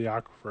re-enter the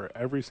aquifer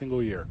every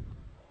single year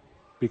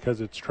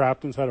because it's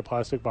trapped inside of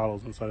plastic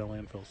bottles inside of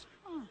landfills.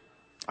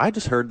 I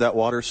just heard that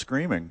water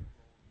screaming.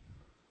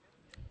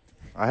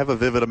 I have a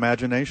vivid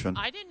imagination.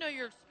 I didn't know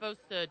you're supposed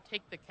to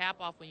take the cap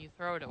off when you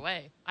throw it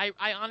away. I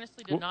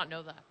honestly did not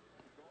know that.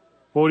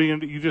 Well, what do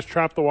you just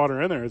trap the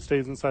water in there. It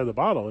stays inside the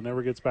bottle. It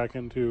never gets back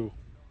into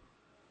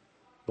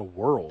the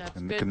world. That's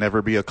and good. it can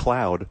never be a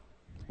cloud,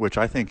 which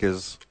I think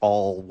is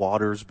all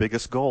water's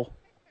biggest goal.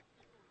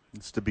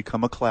 It's to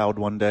become a cloud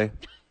one day.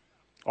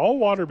 All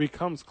water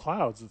becomes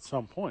clouds at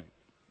some point.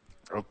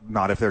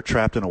 Not if they're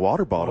trapped in a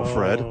water bottle,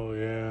 Fred. Oh,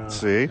 yeah.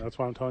 See? That's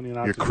why I'm telling you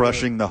not You're to do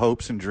crushing the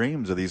hopes and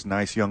dreams of these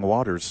nice young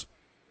waters.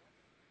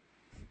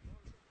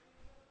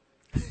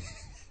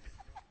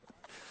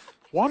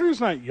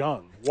 Water's not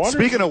young.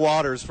 Speaking of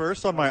waters,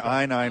 first on my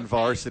I-9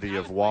 Varsity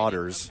of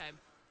Waters,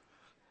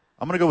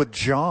 I'm going to go with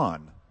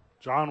John.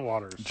 John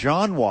Waters.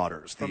 John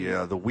Waters,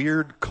 the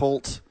weird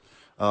cult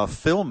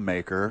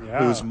filmmaker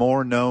who's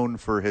more known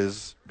for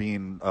his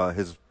being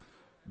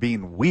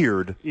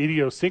weird.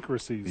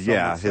 Idiosyncrasies.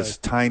 Yeah, his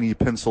tiny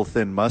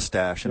pencil-thin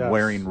mustache and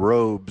wearing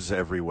robes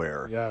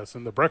everywhere. Yes,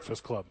 and the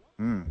Breakfast Club.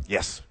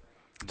 Yes.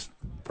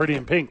 Pretty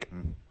in Pink.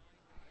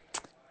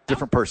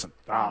 Different person.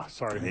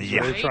 Sorry.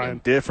 Yeah,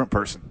 different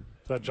person.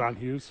 Is that John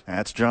Hughes?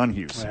 That's John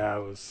Hughes. Yeah,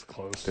 it was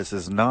close. This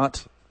is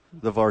not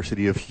the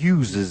Varsity of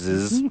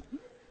Hugheses.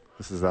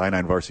 This is the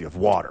I-9 Varsity of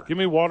Water. Give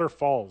me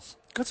Waterfalls.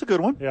 That's a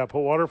good one. Yeah,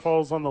 put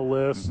Waterfalls on the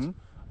list.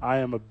 I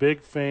am a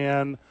big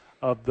fan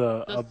of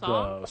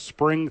the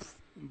spring,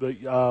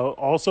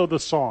 also the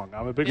song.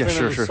 I'm a big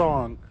fan of the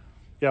song.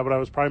 Yeah, but I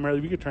was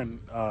primarily, you could turn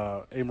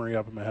Amory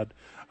up in my head.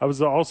 I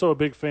was also a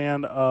big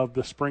fan of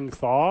the spring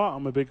thaw.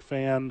 I'm a big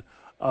fan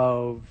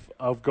of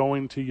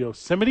going to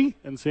Yosemite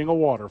and seeing a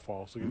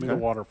waterfall. So give me the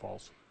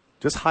waterfalls.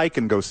 Just hike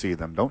and go see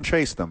them. Don't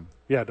chase them.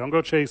 Yeah, don't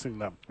go chasing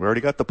them. We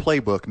already got the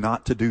playbook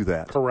not to do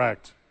that.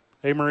 Correct.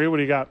 Hey, Marie, what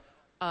do you got?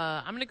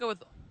 I'm going to go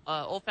with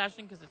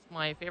old-fashioned because it's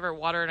my favorite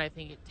water and I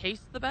think it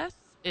tastes the best,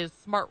 is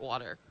Smart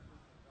Water.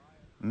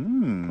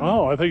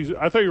 Oh, I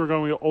thought you were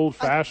going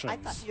old-fashioned. I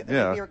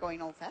thought you were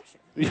going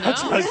old-fashioned.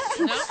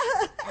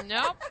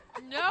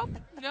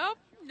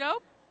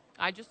 Nope.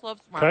 I just love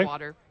Smart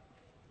Water.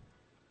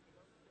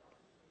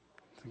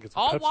 I think it's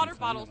all Pepsi water thing,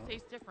 bottles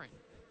taste different.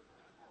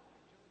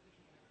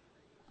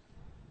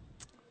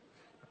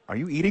 Are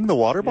you eating the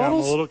water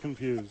bottles? I'm a little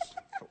confused.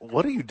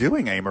 What are you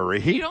doing, Amory?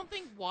 You don't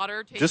think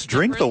water tastes Just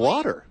drink the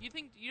water. You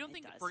don't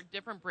think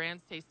different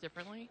brands taste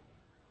differently?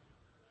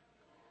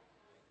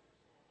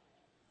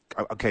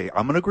 Okay,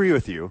 I'm going to agree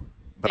with you,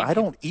 but I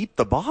don't eat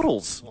the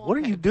bottles. What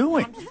are you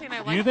doing? I'm just saying I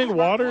like Do you think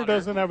water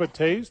doesn't have a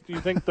taste? Do you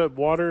think that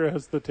water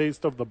has the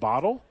taste of the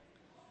bottle?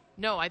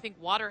 No, I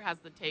think water has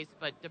the taste,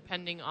 but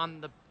depending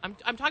on I'm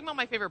talking about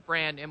my favorite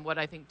brand and what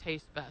I think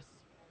tastes best.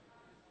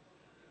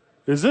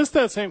 Is this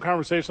that same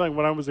conversation like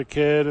when I was a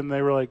kid and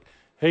they were like,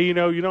 hey, you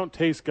don't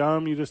taste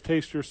gum, you just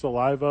taste your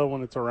saliva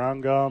when it's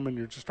around gum and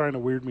you're just trying to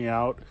weird me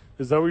out?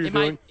 Is that what you're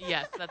doing?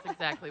 Yes, that's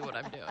exactly what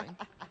I'm doing.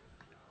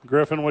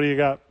 Griffin, what do you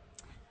got?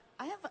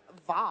 I have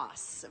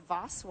Voss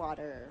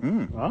water.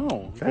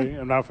 Oh, okay.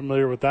 I'm not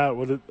familiar with that.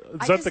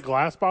 Is that the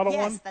glass bottle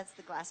one? Yes, that's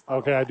the glass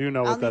bottle. Okay, I do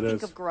know what that is. I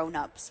think of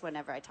grown-ups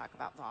whenever I talk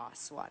about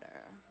Voss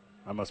water.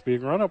 I must be a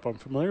grown-up. I'm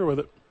familiar with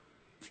it.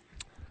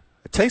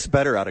 It tastes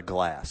better out of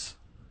glass.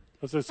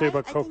 What's it say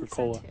about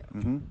Coca-Cola? I think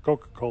so too.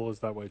 Coca-Cola is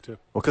that way, too.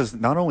 Well, because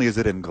not only is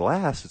it in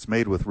glass, it's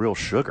made with real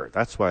sugar.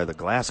 That's why the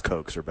glass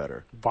Cokes are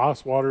better.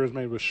 Voss water is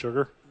made with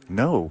sugar?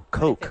 No,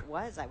 Coke. If it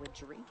was, I would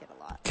drink it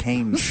a lot.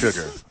 Cane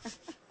sugar.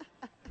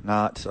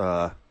 Not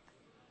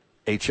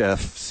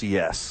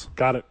HFCS.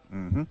 Got it.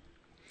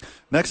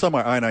 Next on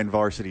my I-9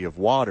 varsity of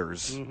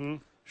waters,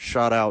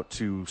 shout out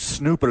to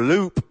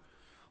Snoop-a-Loop,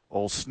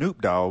 old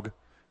Snoop Dogg.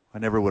 I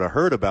never would have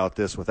heard about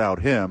this without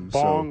him.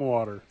 Bong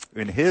water.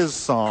 In his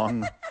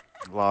song,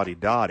 Lottie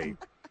Dottie,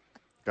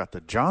 got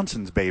the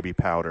Johnson's Baby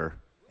Powder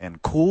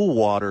and Cool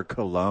Water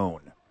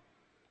Cologne.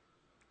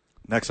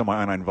 Next on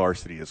my I-9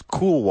 varsity is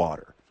Cool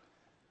Water.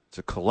 It's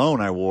a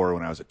cologne I wore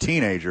when I was a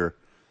teenager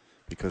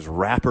because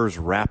rappers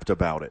rapped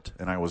about it,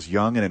 and I was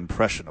young and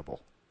impressionable.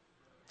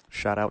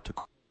 Shout out to...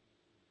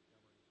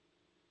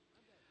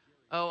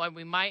 Oh, and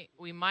we might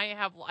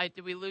have.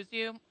 Did we lose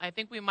you? I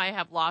think we might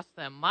have lost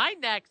them. My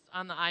next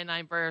on the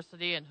I-9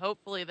 varsity, and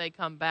hopefully they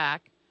come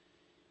back,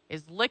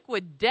 is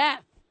Liquid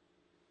Death.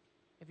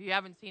 If you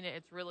haven't seen it,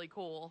 it's really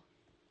cool.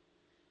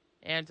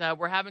 And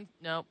we're having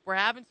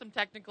some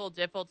technical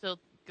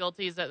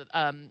difficulties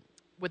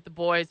with the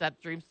boys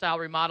at Dreamstyle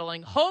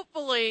Remodeling.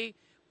 Hopefully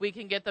we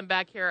can get them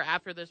back here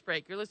after this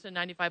break. You're listening to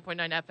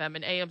 95.9 FM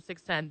and AM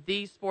 610,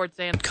 the Sports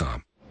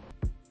Anthem.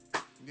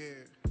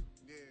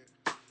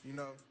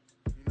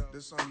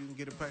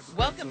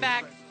 Welcome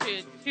back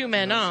to Two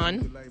Men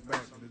On.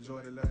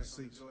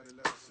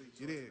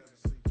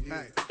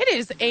 It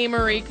is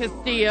Amory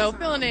Castillo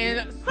filling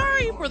in.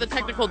 Sorry for the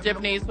technical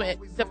difficulties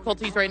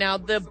right now.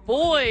 The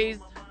boys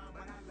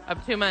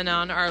of Two Men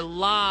On are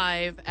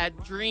live at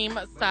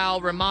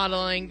Dreamstyle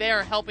Remodeling. They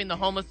are helping the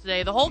homeless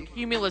today. The whole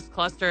Cumulus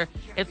cluster.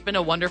 It's been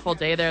a wonderful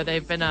day there.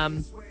 They've been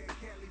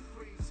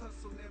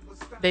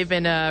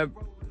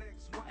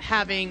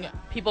having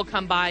people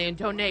come by and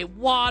donate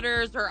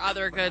waters or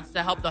other goods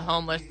to help the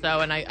homeless.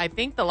 So, and I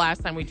think the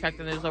last time we checked,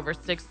 there was over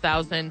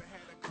 6,000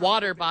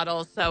 water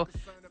bottles. So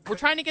we're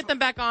trying to get them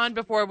back on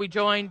before we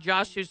join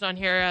Josh, who's on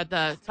here at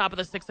the top of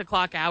the 6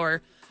 o'clock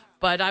hour.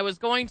 But I was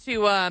going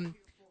to,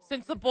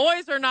 since the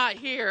boys are not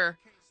here,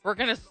 we're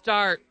going to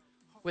start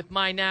with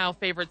my now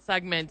favorite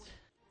segment.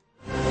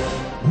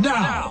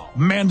 Now,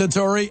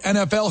 mandatory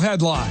NFL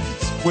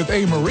headlines with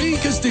Amory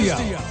Castillo.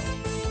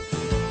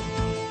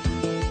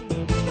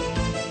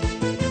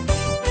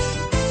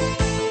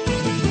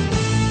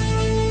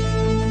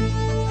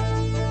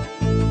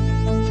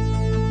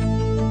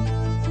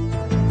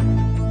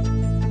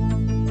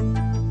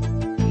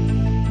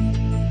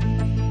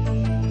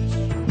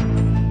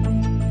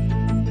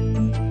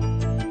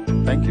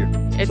 Thank you.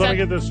 So let me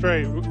get this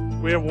straight.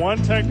 We have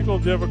one technical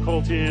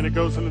difficulty, and it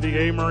goes into the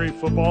A. Murray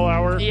football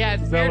hour.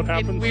 Yeah, Is that what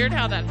happens? It's weird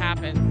how that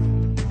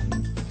happens.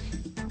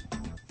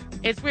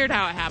 It's weird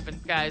how it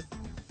happens, guys.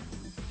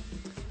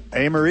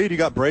 Hey, Marie, do you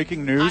got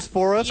breaking news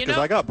for us? Because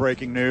I got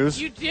breaking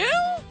news. You do?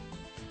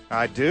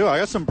 I do. I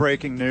got some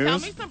breaking news. Tell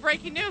me some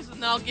breaking news,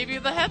 and I'll give you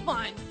the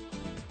headline.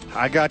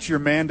 I got your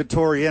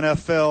mandatory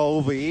NFL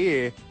over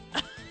here.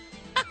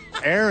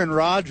 Aaron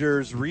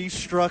Rodgers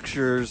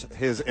restructures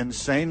his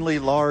insanely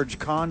large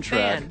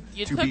contract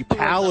to be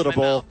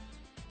palatable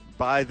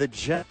by the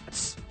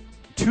Jets.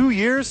 2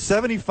 years,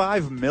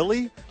 $75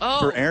 million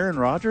for Aaron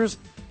Rodgers,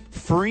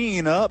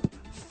 freeing up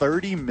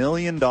 $30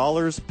 million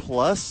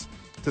plus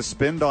to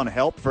spend on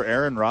help for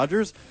Aaron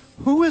Rodgers.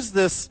 Who is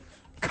this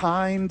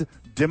kind,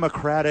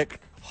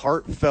 democratic,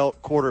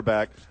 heartfelt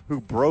quarterback who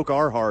broke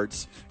our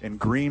hearts in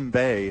Green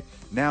Bay.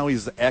 Now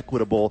he's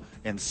equitable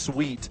and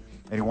sweet,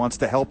 and he wants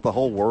to help the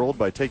whole world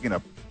by taking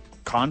a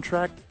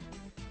contract?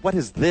 What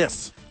is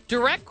this?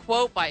 Direct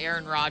quote by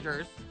Aaron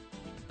Rodgers.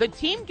 The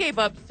team gave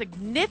up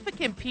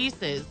significant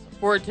pieces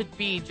for it to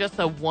be just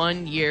a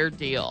 1-year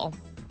deal.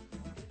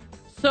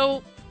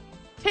 So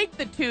take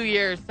the 2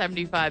 years,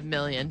 $75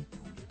 million.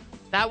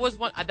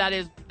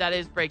 That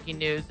is breaking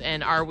news.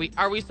 And are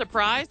we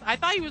surprised? I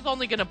thought he was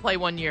only going to play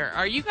 1 year.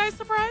 Are you guys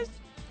surprised?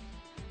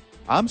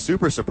 I'm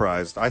super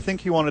surprised. I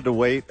think he wanted to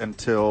wait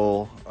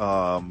until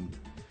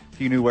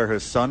he knew where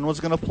his son was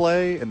going to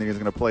play, and then he was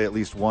going to play at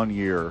least 1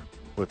 year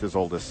with his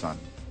oldest son.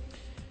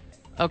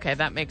 Okay,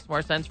 that makes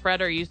more sense.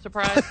 Fred, are you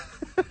surprised?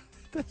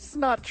 That's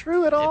not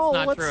true at all.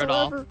 It's not true at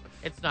all.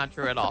 It's not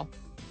true at all.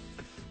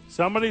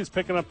 Somebody's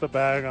picking up the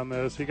bag on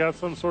this. He got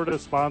some sort of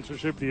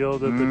sponsorship deal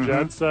that the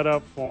Jets set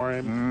up for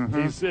him.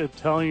 He's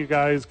telling you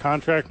guys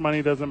contract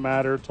money doesn't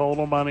matter.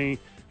 Total money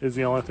is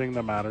the only thing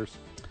that matters.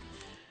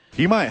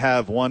 He might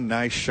have one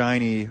nice,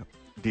 shiny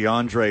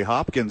DeAndre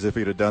Hopkins if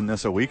he'd have done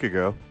this a week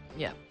ago.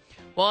 Yeah.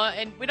 Well,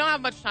 and we don't have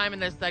much time in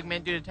this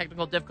segment due to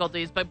technical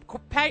difficulties, but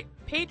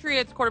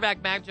Patriots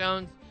quarterback Mac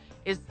Jones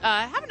is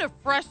having a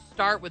fresh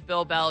start with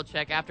Bill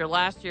Belichick after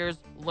last year's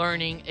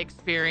learning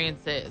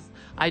experiences.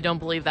 I don't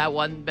believe that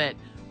one bit.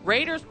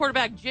 Raiders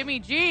quarterback Jimmy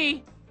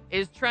G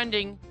is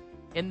trending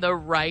in the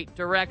right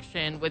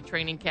direction with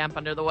training camp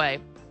under the way.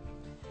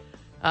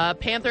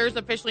 Panthers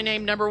officially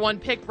named number 1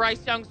 pick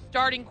Bryce Young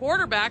starting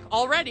quarterback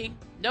already.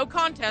 No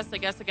contest, I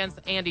guess, against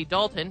Andy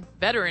Dalton,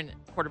 veteran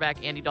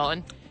quarterback Andy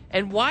Dalton.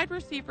 And wide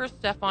receiver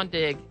Stephon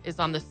Diggs is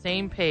on the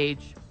same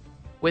page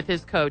with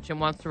his coach and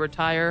wants to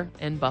retire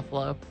in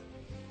Buffalo.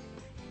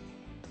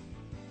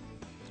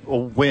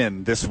 Well,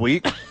 when? This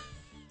week?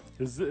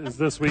 Is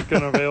this week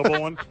an available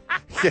one?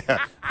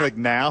 Yeah, like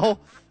now?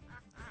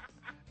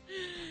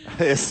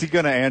 Is he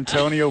going to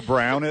Antonio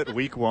Brown it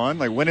week 1?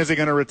 Like, when is he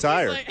going to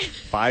retire?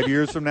 5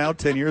 years from now?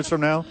 10 years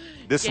from now?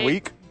 This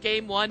week?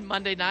 Game 1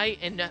 Monday night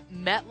in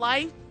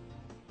MetLife.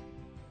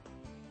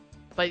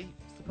 But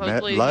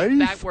supposedly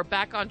we're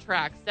back on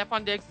track.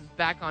 Stephon Diggs is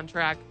back on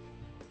track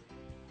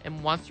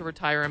and wants to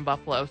retire in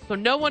Buffalo. So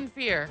no one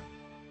fear.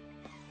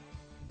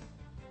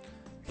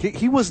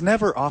 He was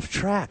never off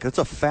track. It's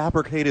a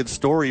fabricated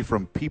story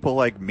from people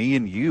like me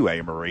and you,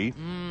 Amory.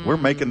 We're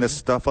making this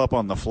stuff up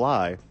on the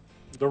fly.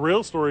 The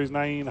real story is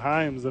Nyheim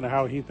Hines and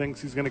how he thinks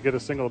he's going to get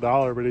a single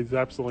dollar, but he's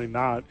absolutely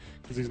not,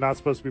 because he's not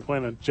supposed to be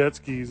playing on jet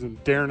skis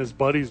and daring his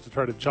buddies to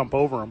try to jump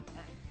over him.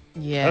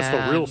 Yeah.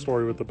 That's the real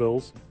story with the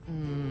Bills.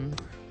 You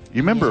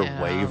remember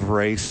Wave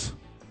Race?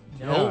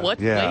 No,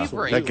 what's Wave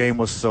Race? That game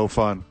was so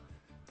fun.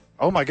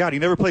 Oh, my God, you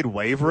never played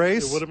Wave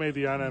Race? It would have made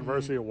the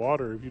anniversary of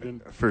water if you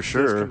didn't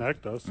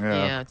disconnect us.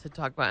 Yeah, to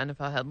talk about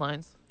NFL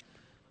headlines.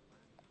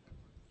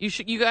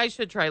 You guys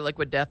should try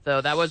Liquid Death,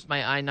 though. That was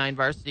my I-9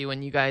 varsity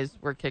when you guys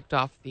were kicked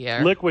off the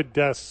air. Liquid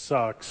Death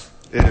sucks.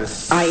 It is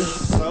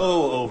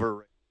so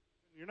overrated.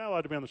 You're not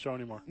allowed to be on the show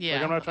anymore.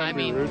 Yeah, I'm not trying to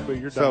be rude, but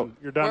you're done.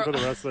 You're done for the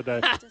rest of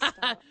the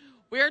day.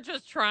 We're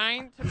just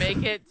trying to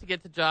make it to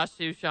get to Josh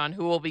Sushan,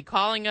 who will be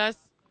calling us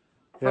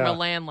from a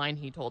landline,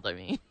 he told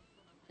me.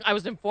 I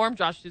was informed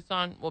Josh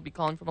Sushan will be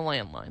calling from a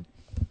landline.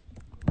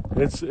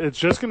 It's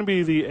just going to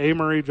be the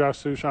Amory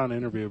Josh Sushan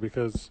interview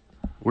because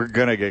we're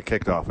gonna get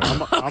kicked off.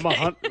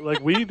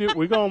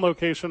 We go on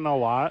location a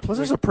lot. Plus,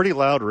 there's a pretty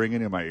loud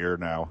ringing in my ear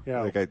now.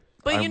 Yeah,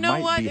 but you know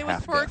what? It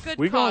was for a good cause.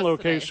 We go on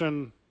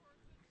location.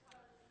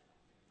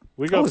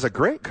 It was a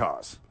great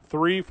cause.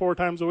 3-4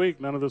 times a week.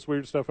 None of this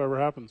weird stuff ever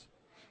happens.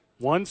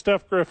 One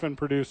Steph Griffin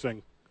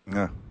producing.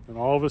 Yeah. And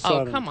all of a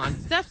sudden. Oh, come on.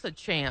 Steph's a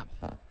champ.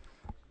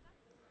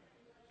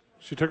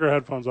 She took her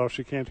headphones off.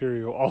 She can't hear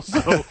you.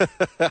 Also,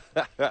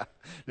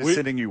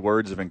 sending you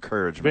words of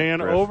encouragement. Van,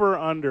 Griff. over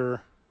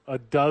under a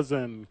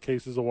dozen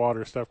cases of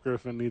water Steph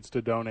Griffin needs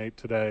to donate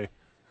today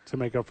to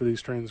make up for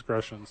these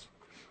transgressions.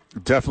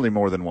 Definitely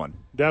more than one.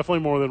 Definitely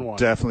more than one.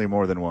 Definitely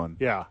more than one.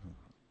 Yeah.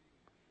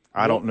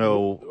 I don't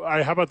know.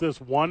 How about this?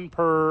 1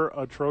 per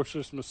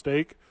atrocious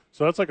mistake.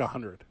 So that's like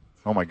 100.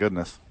 Oh, my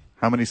goodness.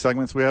 How many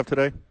segments we have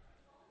today?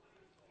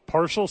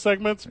 Partial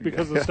segments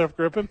because of Steph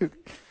Griffin?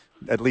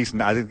 At least,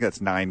 I think that's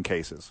 9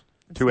 cases.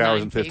 2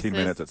 hours and 15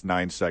 minutes. It's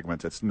 9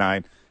 segments. It's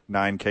nine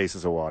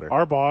cases of water.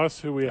 Our boss,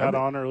 who we had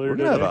on earlier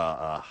today. We have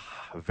a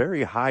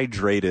very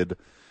hydrated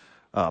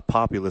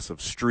populace of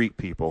street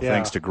people,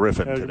 thanks to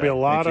Griffin today. There'll be a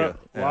lot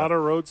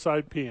of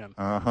roadside peeing.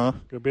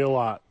 Could be a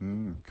lot.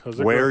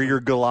 Wear your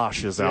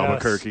galoshes,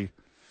 Albuquerque.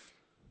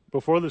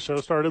 Before the show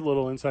started,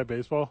 little inside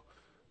baseball.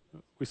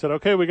 We said,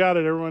 okay, we got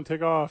it. Everyone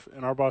take off.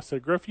 And our boss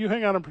said, Griff, you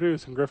hang out and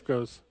produce. And Griff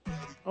goes,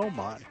 oh,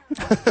 my.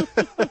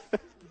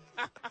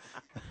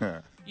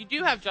 You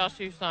do have Josh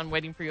Houston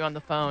waiting for you on the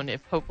phone.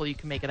 If hopefully you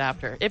can make it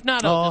after. If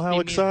not, how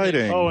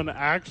exciting! Oh,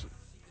 are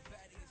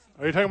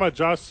you talking about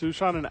Josh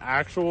Sushan, an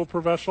actual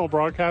professional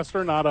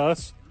broadcaster, not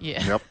us?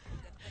 Yeah. Yep.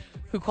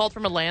 Who called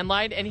from a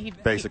landline, and he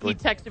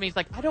texted me. He's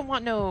like, I don't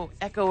want no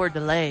echo or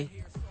delay,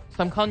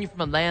 so I'm calling you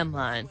from a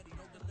landline.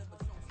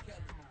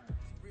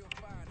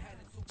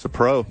 It's a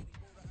pro.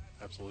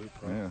 absolute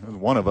pro. Yeah,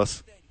 one of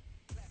us.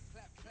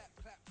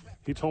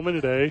 He told me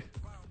today,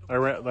 I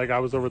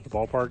was over at the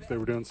ballpark. They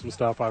were doing some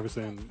stuff,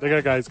 obviously, and they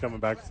got guys coming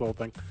back, this whole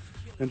thing.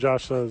 And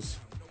Josh says,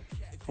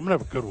 I'm going to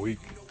have a good week.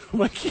 I'm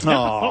like, yeah, you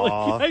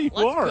are. Like,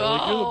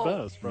 you're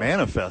the best, bro.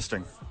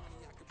 Manifesting.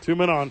 2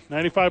 Men On,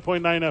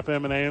 95.9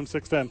 FM and AM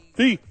 610,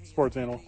 the Sports Animal.